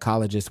and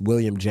psychologist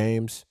William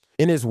James.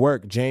 In his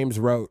work, James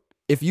wrote,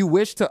 "If you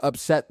wish to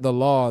upset the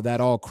law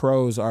that all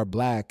crows are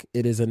black,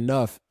 it is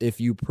enough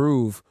if you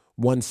prove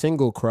one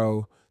single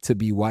crow to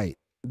be white."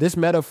 This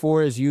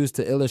metaphor is used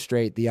to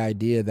illustrate the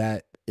idea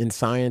that in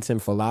science and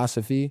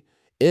philosophy,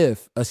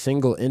 if a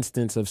single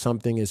instance of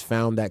something is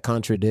found that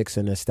contradicts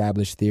an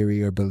established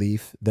theory or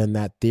belief, then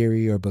that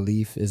theory or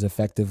belief is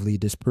effectively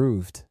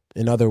disproved.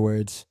 In other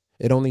words,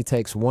 it only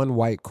takes one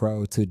white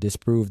crow to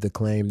disprove the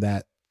claim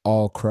that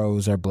all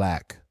crows are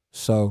black.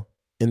 So,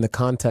 in the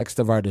context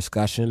of our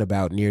discussion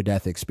about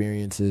near-death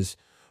experiences,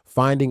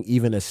 finding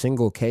even a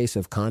single case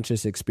of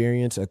conscious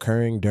experience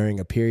occurring during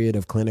a period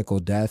of clinical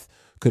death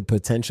could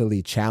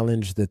potentially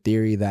challenge the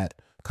theory that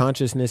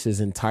consciousness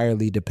is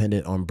entirely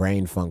dependent on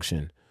brain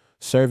function,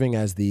 serving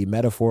as the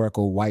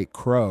metaphorical white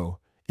crow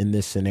in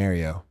this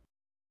scenario.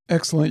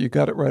 Excellent. You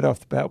got it right off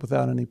the bat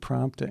without any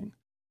prompting.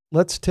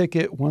 Let's take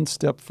it one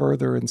step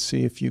further and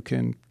see if you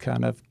can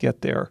kind of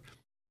get there.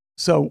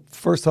 So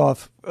first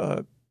off,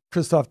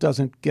 Christof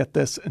doesn't get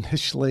this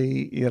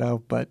initially,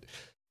 but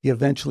he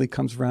eventually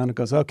comes around and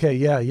goes, okay,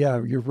 yeah,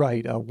 you're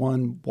right.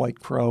 One white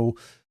crow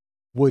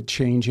would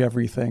change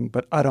everything,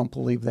 but I don't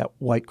believe that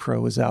white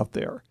crow is out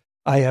there.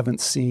 I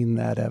haven't seen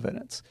that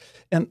evidence.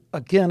 And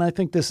again, I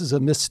think this is a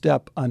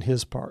misstep on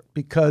his part,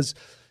 because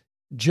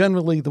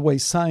generally the way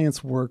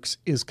science works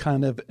is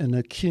kind of an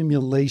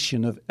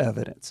accumulation of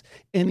evidence.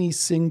 Any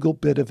single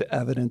bit of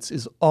evidence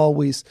is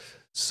always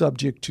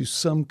subject to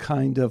some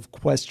kind of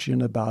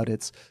question about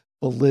its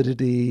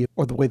validity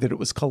or the way that it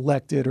was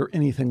collected or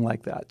anything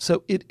like that.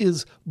 So it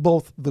is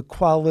both the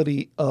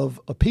quality of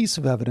a piece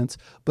of evidence,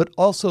 but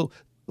also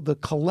the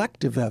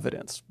collective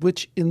evidence,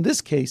 which in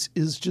this case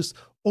is just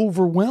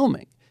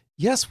overwhelming.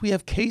 Yes, we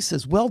have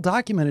cases,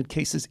 well-documented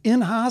cases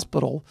in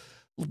hospital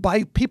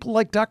by people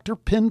like Dr.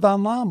 Pin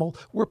van Lommel,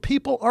 where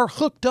people are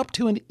hooked up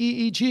to an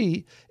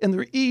EEG and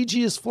their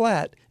EEG is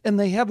flat and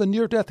they have a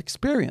near-death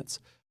experience.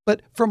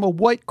 But from a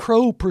white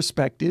crow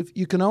perspective,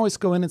 you can always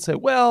go in and say,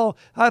 well,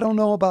 I don't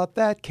know about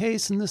that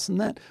case and this and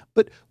that.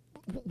 But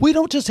we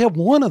don't just have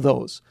one of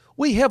those.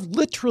 We have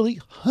literally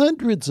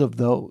hundreds of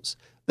those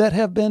that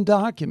have been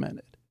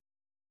documented.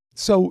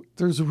 So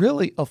there's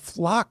really a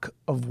flock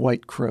of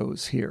white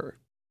crows here.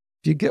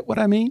 Do you get what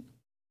I mean?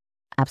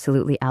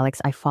 Absolutely, Alex.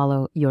 I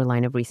follow your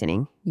line of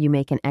reasoning. You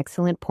make an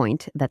excellent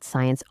point that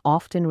science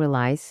often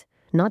relies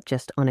not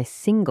just on a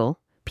single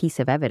piece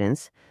of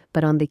evidence,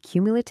 but on the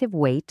cumulative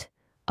weight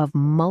of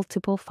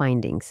multiple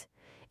findings.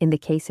 In the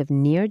case of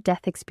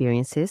near-death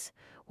experiences,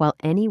 while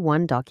any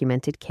one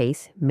documented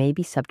case may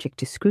be subject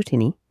to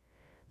scrutiny,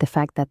 the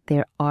fact that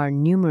there are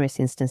numerous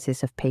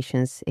instances of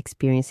patients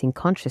experiencing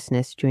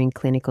consciousness during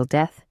clinical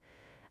death,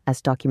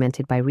 as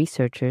documented by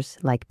researchers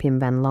like Pim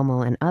van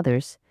Lommel and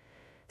others,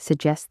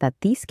 suggests that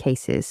these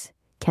cases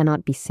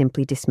cannot be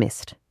simply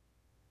dismissed.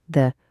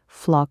 The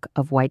flock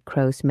of white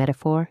crows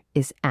metaphor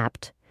is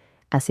apt,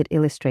 as it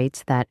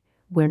illustrates that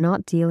we're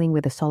not dealing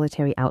with a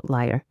solitary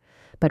outlier,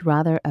 but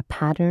rather a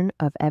pattern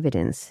of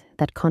evidence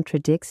that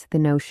contradicts the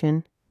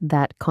notion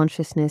that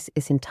consciousness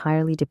is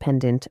entirely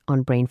dependent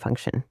on brain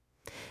function.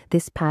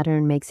 This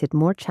pattern makes it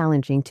more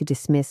challenging to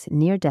dismiss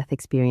near-death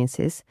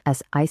experiences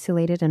as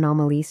isolated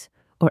anomalies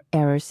or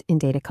errors in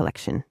data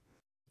collection.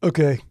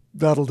 Okay,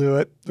 that'll do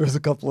it. There's a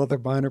couple other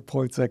minor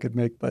points I could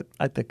make, but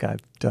I think I've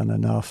done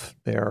enough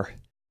there.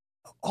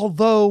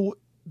 Although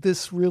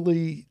this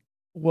really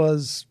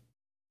was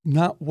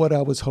not what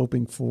I was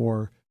hoping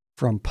for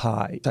from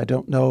Pi. I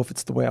don't know if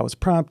it's the way I was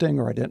prompting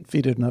or I didn't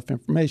feed it enough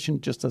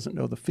information, just doesn't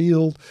know the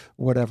field,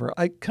 whatever.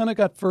 I kind of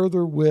got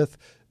further with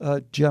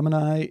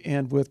Gemini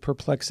and with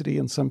Perplexity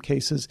in some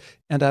cases,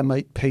 and I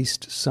might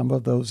paste some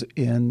of those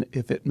in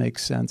if it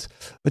makes sense.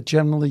 But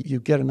generally, you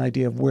get an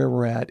idea of where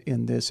we're at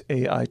in this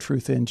AI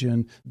truth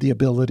engine, the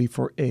ability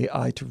for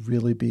AI to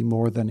really be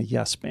more than a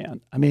yes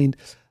man. I mean,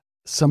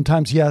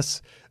 sometimes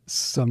yes,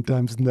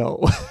 sometimes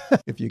no,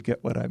 if you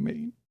get what I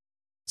mean.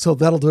 So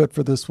that'll do it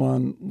for this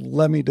one.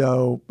 Let me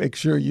know. Make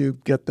sure you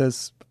get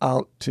this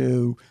out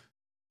to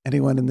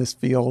anyone in this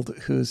field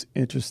who's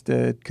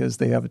interested, because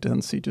they have a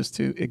tendency just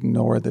to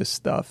ignore this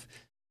stuff.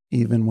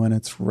 even when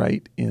it's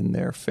right in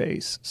their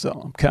face. So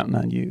I'm counting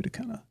on you to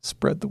kind of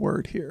spread the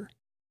word here.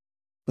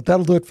 But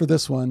that'll do it for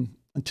this one.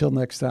 Until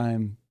next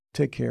time,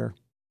 take care.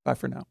 Bye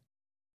for now.